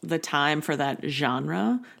 of the time for that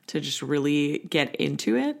genre to just really get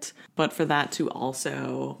into it, but for that to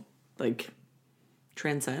also, like,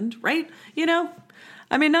 transcend, right? You know?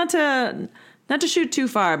 I mean, not to shoot too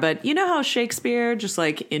far, but you know how Shakespeare just,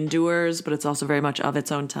 like, endures, but it's also very much of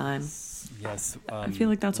its own time? Yes. I feel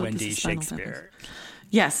like that's what Wendy this is Spinal Tap is. Shakespeare.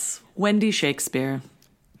 Yes, Wendy Shakespeare.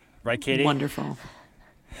 Right, Katie? Wonderful.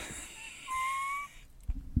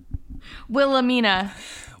 Wilhelmina.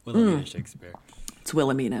 Wilhelmina Shakespeare. It's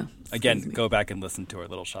Wilhelmina. Again, go back and listen to our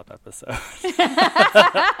Little Shop episode.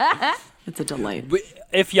 It's a delight.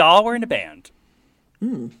 If y'all were in a band,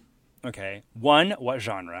 okay, 1, what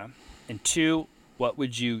genre? And 2, what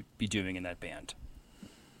would you be doing in that band?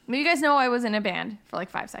 You guys know I was in a band for like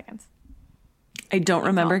 5 seconds. I don't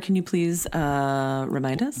remember. Can you please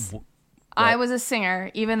remind us? I was a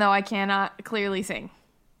singer, even though I cannot clearly sing.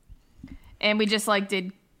 And we just like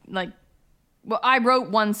did like, well, I wrote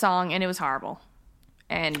one song and it was horrible.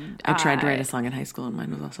 And I tried to write a song in high school, and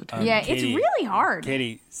mine was also terrible. Yeah, Katie, it's really hard.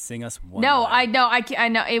 Katie, sing us one. No, line. I know, I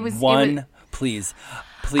know. It was One, It was, please,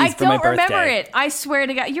 I for my don't birthday. remember it. I swear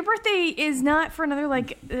to God, your birthday is not for another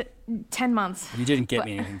like 10 months. You didn't get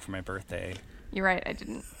me anything for my birthday, You're right, I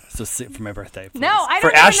didn't. so sit for my birthday. Please. No, I don't for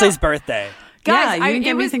even Ashley's know. birthday. Guys, Yeah, you didn't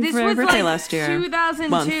get me anything this for my was birthday like last year.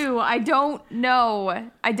 2002. I don't know.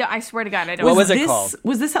 I swear to God, I don't. What know. was it called?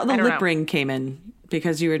 Was this how the I don't lip know. ring came in?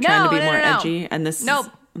 Because you were trying to be more no. edgy, and this Nope.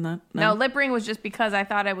 is not, No, lip ring was just because I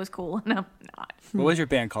thought I was cool, and I'm not. What was your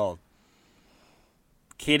band called?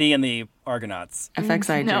 Katie and the Argonauts.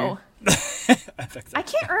 FXIJ. No. I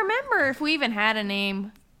can't remember if we even had a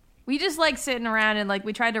name. We just like sitting around and like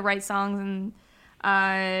we tried to write songs,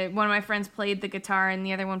 and one of my friends played the guitar and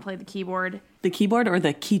the other one played the keyboard. The keyboard or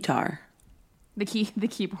the keytar? The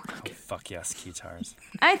keyboard. Oh, fuck yes, guitars.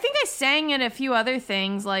 I think I sang in a few other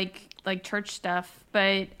things like church stuff,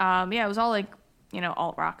 but yeah, it was all like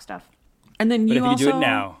alt rock stuff. And then But you if you also do it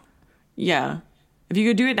now, yeah. If you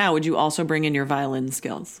could do it now, would you also bring in your violin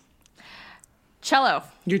skills, Cello.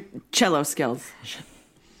 your cello skills?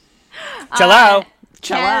 cello.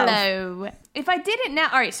 Cello. If I did it now,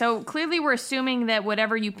 all right. So clearly, we're assuming that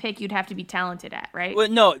whatever you pick, you'd have to be talented at, right? Well,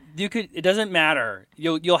 no, you could. It doesn't matter.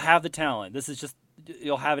 You'll have the talent. This is just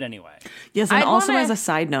you'll have it anyway. Yes, and I'd also wanna- as a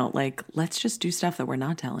side note, like let's just do stuff that we're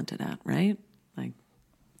not talented at, right? Like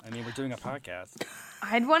I mean, we're doing a podcast.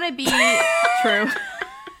 I'd want to be true.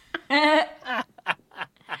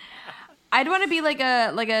 I'd want to be like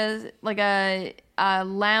a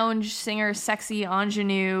lounge singer, sexy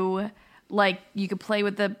ingenue. Like you could play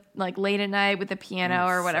with the like late at night with the piano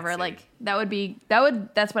or whatever. Sexy. Like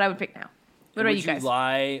that's what I would pick now. What about you guys?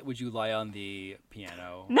 Would you lie on the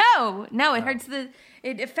piano? No, it hurts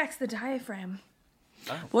it affects the diaphragm.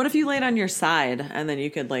 what if you laid on your side and then you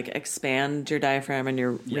could like expand your diaphragm and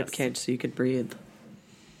your Yes. rib cage so you could breathe?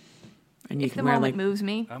 And you If the could wear moment like moves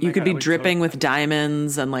me. Oh my you could God, be I would dripping totally- with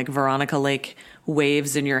diamonds and like Veronica Lake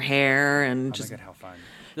waves in your hair and Oh my just God, how fun!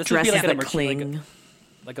 This dresses would be that like cling.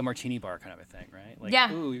 like a martini bar kind of a thing, right? Like,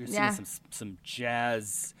 Yeah, ooh, you're yeah. singing some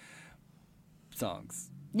jazz songs.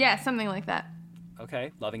 Yeah, something like that.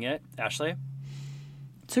 Okay, loving it, Ashley.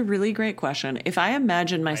 It's a really great question. If I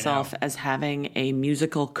imagine myself as having a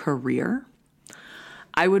musical career,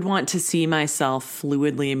 I would want to see myself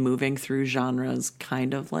fluidly moving through genres,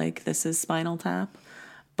 kind of like This Is Spinal Tap.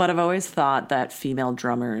 But I've always thought that female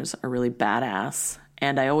drummers are really badass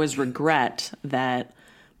And I always regret that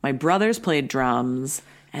my brothers played drums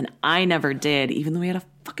and I never did, even though we had a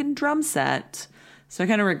fucking drum set. So I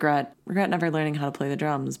kind of regret never learning how to play the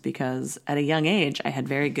drums because at a young age I had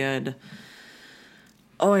very good,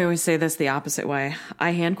 I always say this the opposite way,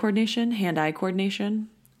 eye-hand coordination, hand-eye coordination,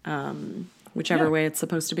 whichever way it's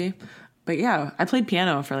supposed to be. But yeah, I played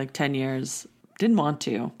piano for like 10 years. Didn't want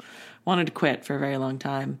to. Wanted to quit for a very long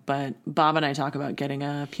time. But Bob and I talk about getting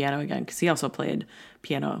a piano again because he also played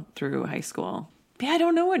piano through high school. But yeah, I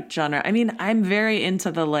don't know what genre. I mean, I'm very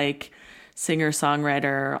into the like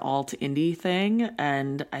singer-songwriter alt indie thing.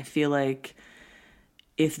 And I feel like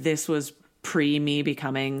if this was pre me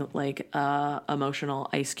becoming like a emotional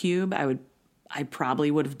Ice Cube, I probably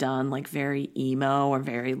would have done like very emo or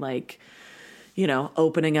very like, you know,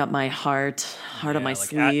 opening up my heart on my like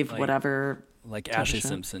sleeve, whatever. Like Ashley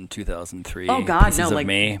Simpson, 2003. Oh God, Pieces no, of like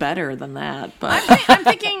Me. better than that. But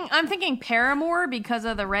I'm thinking Paramore because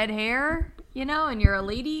of the red hair, you know, and you're a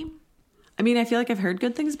lady. I mean, I feel like I've heard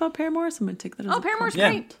good things about Paramore, so I'm gonna take that as a Paramore's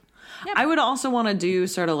compliment. great. Yep. I would also want to do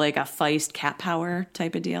sort of like a Feist Cat Power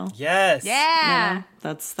type of deal. Yes. Yeah. You know?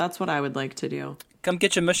 That's what I would like to do. Come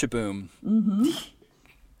get your mushaboom.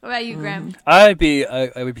 What about you, Graham? I would be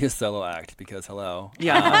a solo act because hello.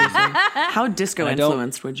 Yeah. obviously. How disco I don't-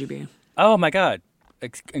 influenced would you be? Oh my God.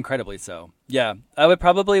 Incredibly so. Yeah. I would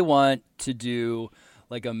probably want to do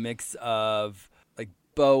like a mix of like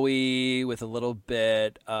Bowie with a little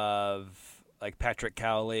bit of like Patrick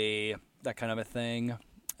Cowley, that kind of a thing.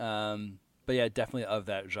 But yeah, definitely of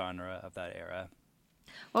that genre, of that era.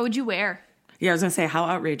 What would you wear? Yeah, I was gonna say, how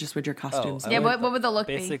outrageous would your costumes I be? Yeah, what would the look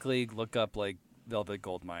be? Basically, look up like Velvet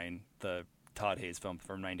Goldmine, the Todd Haynes film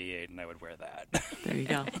from '98, and I would wear that There you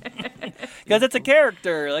go. because it's a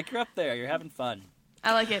character. Like you're up there, you're having fun.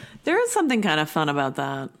 I like it. There is something kind of fun about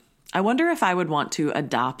that. I wonder if I would want to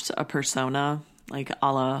adopt a persona like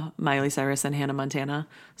a la Miley Cyrus and Hannah Montana,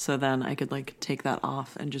 so then I could like take that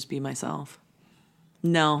off and just be myself.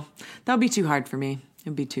 No, that would be too hard for me.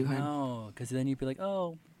 It'd be too hard. Oh, because then you'd be like,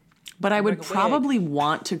 oh, But I would like a wig. probably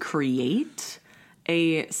want to create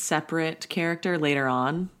a separate character later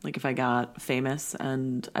on, like if I got famous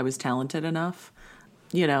and I was talented enough.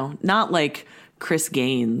 You know, not like Chris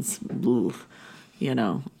Gaines, you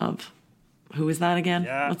know, of who is that again?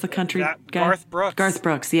 Yeah, What's the country that- guy? Garth Brooks. Garth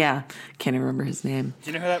Brooks, yeah. Can't even remember his name.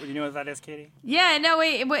 do you know who that? Do you know what that is, Katie? Yeah, no,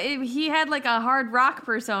 wait, he had like a hard rock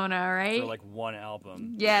persona, right? For like one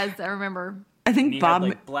album. Yes, I remember. I And think he Bob.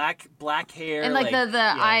 had like black hair And like the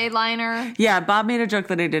yeah. eyeliner. Yeah, Bob made a joke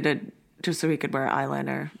that he did it just so he could wear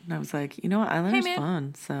eyeliner, and I was like, you know what, eyeliner's man.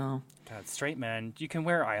 fun. So God, straight men, you can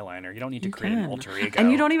wear eyeliner. You don't need to you create an can. alter ego.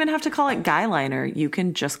 And you don't even have to call it guy liner. You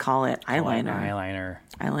can just call it eyeliner. Eyeliner.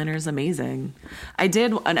 Eyeliner is amazing. I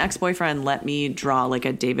did. An ex-boyfriend let me draw like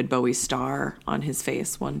a David Bowie star on his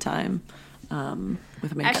face one time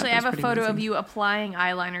with makeup. Actually, It I was have a pretty photo of amazing. you applying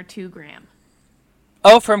eyeliner to Graham.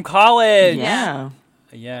 Oh, from college. Yeah.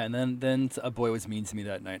 Yeah, and then a boy was mean to me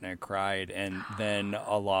that night, and I cried, and then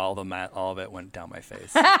all of it went down my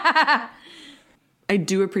face. I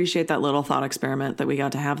do appreciate that little thought experiment that we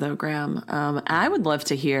got to have, though, Graham. I would love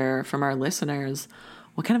to hear from our listeners.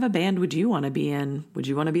 What kind of a band would you want to be in? Would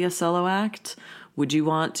you want to be a solo act? Would you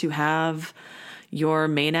want to have your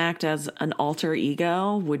main act as an alter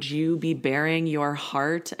ego? Would you be bearing your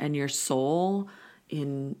heart and your soul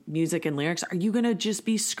in music and lyrics? Are you going to just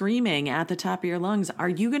be screaming at the top of your lungs? Are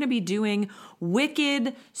you going to be doing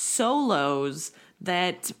wicked solos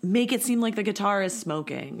that make it seem like the guitar is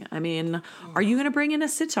smoking? I mean, are you going to bring in a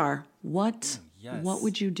sitar? What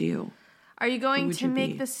would you do? Are you going would to you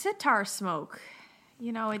make be? the sitar smoke?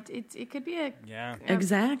 You know, it could be a Yeah.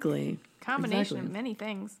 Exactly. combination Exactly. of many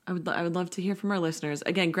things. I would love to hear from our listeners.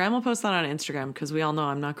 Again, Graham will post that on Instagram because we all know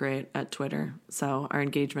I'm not great at Twitter, so our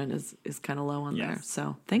engagement is kind of low on there. Yes.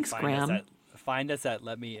 So thanks, Graham. Find us at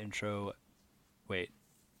Let Me Intro. Wait,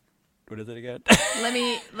 what is it again? Let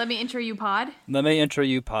me intro you, Pod. Let Me Intro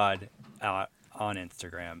You Pod on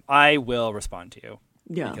Instagram. I will respond to you.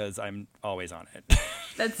 Yeah. Because I'm always on it.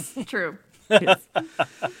 That's true.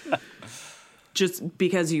 Just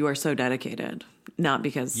because you are so dedicated, not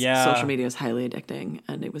because Yeah. social media is highly addicting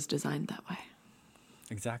and it was designed that way.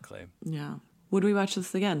 Exactly. Yeah. Would we watch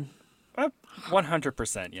this again?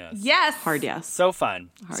 100% yes. Yes. Hard yes. So fun.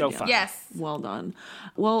 So yes. fun. Yes. Well done.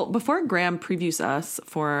 Well, before Graham previews us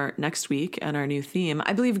for next week and our new theme,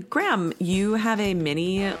 I believe, Graham, you have a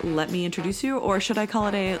mini Let Me Introduce You, or should I call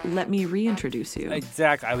it a Let Me Reintroduce You?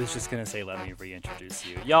 Exactly. I was just going to say, let me reintroduce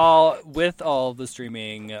you. Y'all, with all the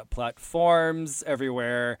streaming platforms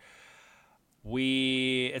everywhere,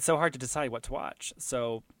 it's so hard to decide what to watch.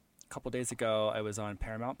 So couple days ago, I was on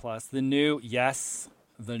Paramount Plus, the new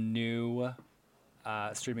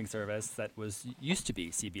streaming service that used to be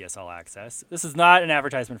CBS All Access. This is not an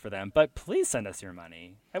advertisement for them, but please send us your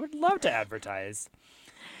money. I would love to advertise.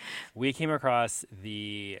 We came across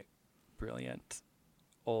the brilliant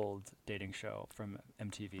old dating show from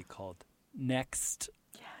MTV called Next.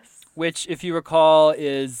 Yes. Which, if you recall,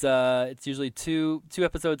 is it's usually two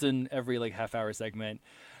episodes in every like half-hour segment,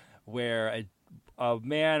 where a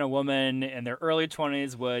man, a woman in their early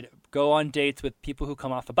 20s would go on dates with people who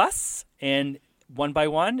come off a bus, and one by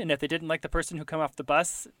one, and if they didn't like the person who come off the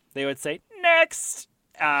bus, they would say next,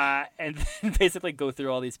 and then basically go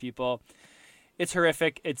through all these people. It's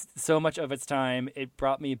horrific. It's so much of its time. It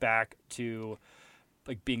brought me back to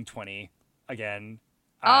like being 20 again.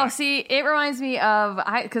 See, it reminds me of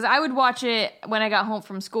because I would watch it when I got home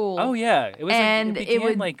from school. Oh yeah, it was. And it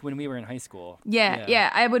began like when we were in high school.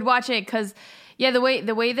 Yeah, I would watch it because the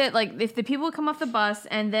way that like if the people come off the bus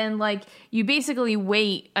and then like you basically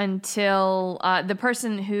wait until the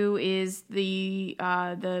person who is the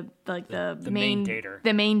main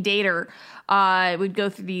dater would go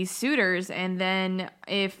through these suitors, and then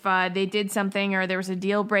if they did something or there was a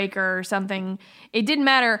deal breaker or something, it didn't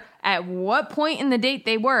matter at what point in the date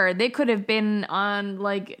they were. They could have been on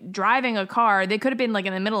like driving a car. They could have been like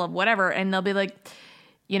in the middle of whatever, and they'll be like,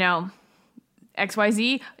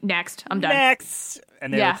 XYZ, next, I'm done. Next!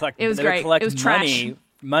 And they would collect, it was great. Collect it was trash.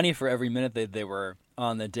 money for every minute they were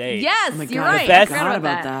on the date. Yes, Oh my you're God, right. I I forgot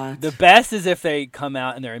about that. The best is if they come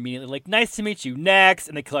out and they're immediately like, nice to meet you, next,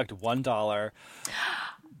 and they collect $1.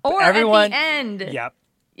 Or everyone, at the end. Yep.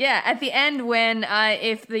 Yeah, at the end when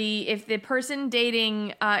if the person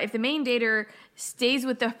dating if the main dater stays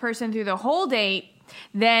with the person through the whole date,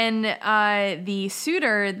 then the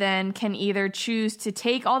suitor then can either choose to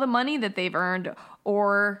take all the money that they've earned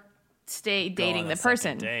or stay dating the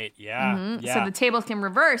person. Date. Yeah. Mm-hmm. Yeah. So the tables can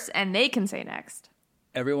reverse and they can say next.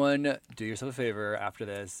 Everyone, do yourself a favor after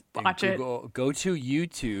this. Watch it. Go to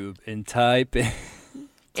YouTube and type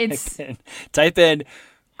in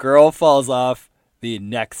girl falls off the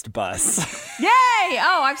next bus. Yay!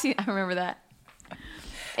 Oh, I remember that.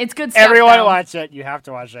 It's good stuff. Everyone though. watch it. You have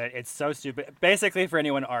to watch it. It's so stupid. Basically, for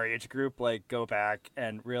anyone our age group, like go back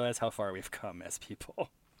and realize how far we've come as people.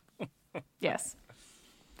 Yes.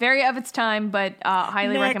 Very of its time, but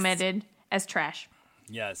highly Next. recommended as trash.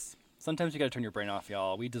 Yes. Sometimes you got to turn your brain off,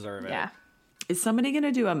 y'all. We deserve it. Yeah. Is somebody going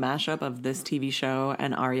to do a mashup of this TV show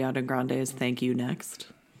and Ariana Grande's Thank You Next?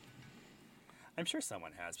 I'm sure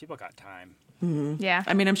someone has. People got time. Yeah.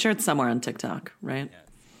 I mean, I'm sure it's somewhere on TikTok, right? Yes.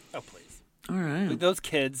 Oh, please. All right. Like those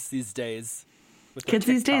kids these days. With their Kids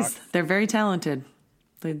these days, TikToks. they're very talented.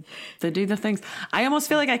 They do the things. I almost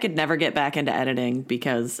feel like I could never get back into editing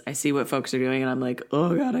because I see what folks are doing and I'm like,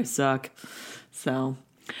 oh God, I suck. So,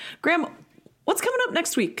 Graham, what's coming up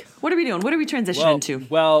next week? What are we doing? What are we transitioning to?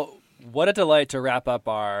 Well, what a delight to wrap up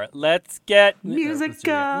our Let's Get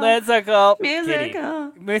Musical. Musical.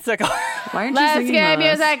 Musical. Musical. Why aren't you Let's singing get with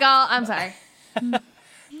us? musical. I'm sorry.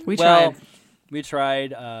 We Well, tried. we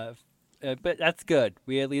tried, but that's good.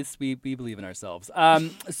 We believe in ourselves.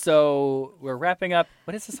 So we're wrapping up.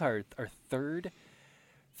 What is this? Our third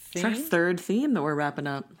It's our theme? third theme that we're wrapping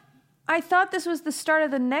up. I thought this was the start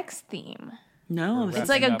of the next theme. No, We're It's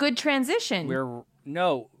like a Wrapping up. good transition.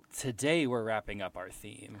 Today we're wrapping up our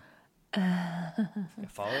theme.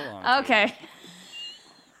 Follow along. Okay.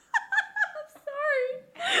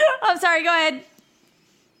 I'm sorry. Go ahead.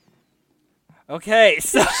 Okay,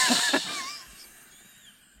 so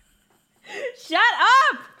Shut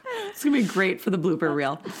up. it's going to be great for the blooper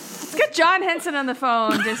reel. Let's get John Henson on the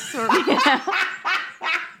phone. Just sort of,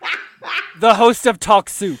 the host of Talk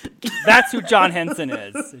Soup. That's who John Henson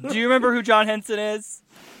is. Do you remember who John Henson is?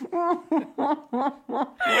 I'm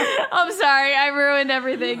sorry. I ruined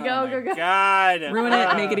everything. Go. God. Ruin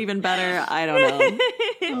it, make it even better. I don't know.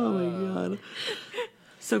 Oh my God.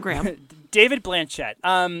 So, Graham. David Blanchett.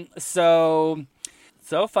 So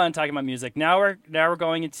fun talking about music. Now we're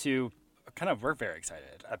going into we're very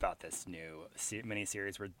excited about this new mini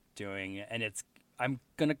series we're doing, and I'm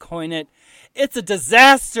gonna coin it. It's a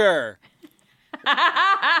disaster.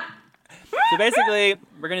 So basically,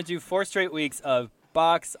 we're gonna do 4 straight weeks of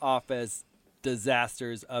box office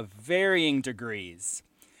disasters of varying degrees.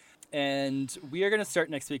 And we are going to start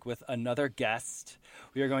next week with another guest.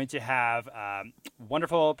 We are going to have a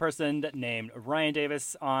wonderful person named Ryan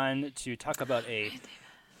Davis on to talk about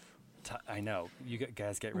I know. You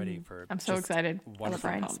guys get ready for I'm so just excited. I love wonderful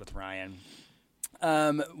Ryan. things with Ryan.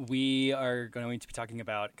 We are going to be talking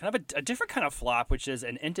about kind of a different kind of flop, which is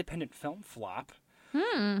an independent film flop.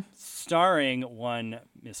 Starring one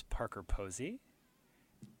Miss Parker Posey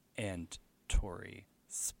and Tori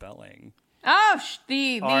Spelling. Oh,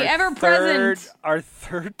 the ever present. Our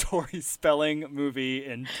third Tori Spelling movie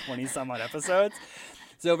in 20-some-odd episodes.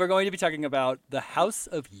 So we're going to be talking about The House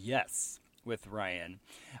of Yes with Ryan.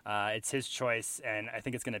 It's his choice, and I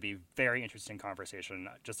think it's going to be a very interesting conversation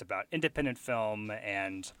just about independent film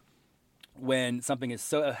and when something is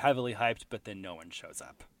so heavily hyped, but then no one shows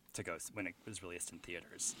up to go when it was released in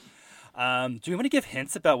theaters. Do we want to give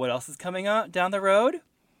hints about what else is coming out down the road?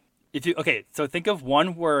 So think of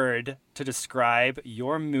one word to describe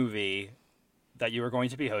your movie that you are going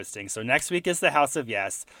to be hosting. So next week is The House of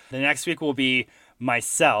Yes. The next week will be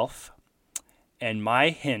myself, and my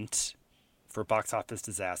hint for box office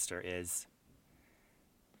disaster is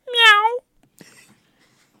meow.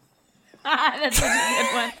 That's such a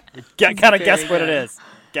good one. Kind of guess what it is.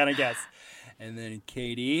 Gotta guess. And then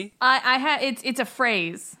Katie. I had it's a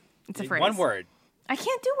phrase. It's a phrase. One word. I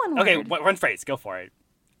can't do one word. Okay, one phrase. Go for it.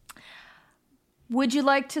 Would you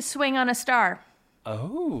like to swing on a star?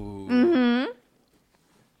 Oh. Mm-hmm.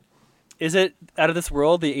 Is it Out of This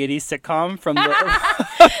World, the 80s sitcom from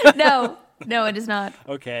the... No, it is not.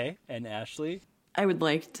 Okay, and Ashley? I would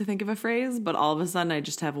like to think of a phrase, but all of a sudden I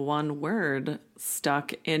just have one word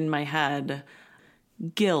stuck in my head.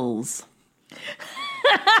 Gills.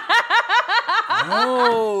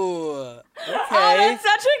 Oh, okay. Oh, that's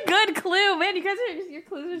such a good clue. Man, you guys your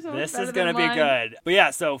clues are so much This better is going to than be mine. good. But yeah,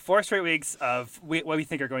 so 4 straight weeks of what we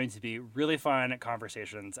think are going to be really fun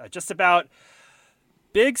conversations just about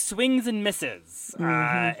big swings and misses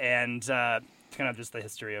and kind of just the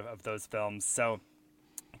history of those films. So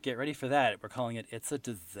get ready for that. We're calling it It's a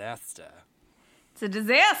Disaster. It's a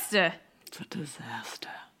disaster. It's a disaster.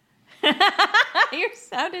 You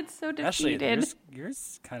sounded so defeated. Ashley,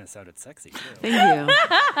 yours kind of sounded sexy, too. Thank you.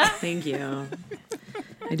 Thank you.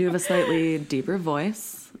 I do have a slightly deeper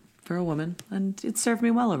voice for a woman, and it's served me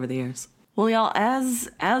well over the years. Well, y'all, as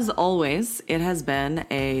always, it has been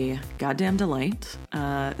a goddamn delight.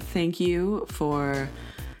 Thank you for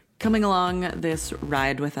coming along this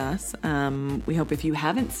ride with us. We hope if you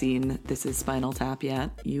haven't seen This Is Spinal Tap yet,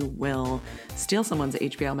 you will steal someone's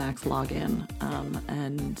HBO Max login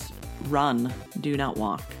and run, do not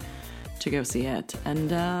walk, to go see it. And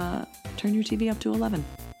turn your TV up to 11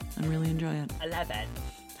 and really enjoy it. 11.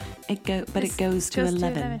 It goes to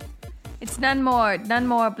 11. It's none more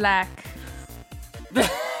black.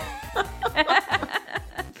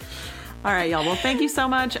 All right, y'all. Well, thank you so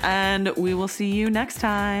much, and we will see you next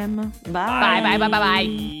time. Bye. Bye.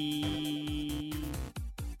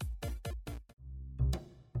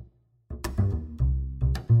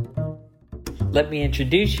 Let Me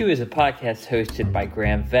Introduce You is a podcast hosted by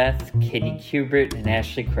Graham Veth, Katie Kubert, and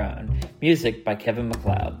Ashley Crone. Music by Kevin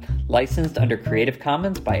MacLeod. Licensed under Creative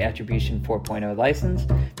Commons by Attribution 4.0 license.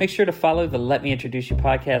 Make sure to follow the Let Me Introduce You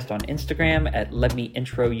podcast on Instagram at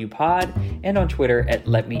LetMeIntroYouPod and on Twitter at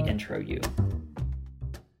LetMeIntroYou.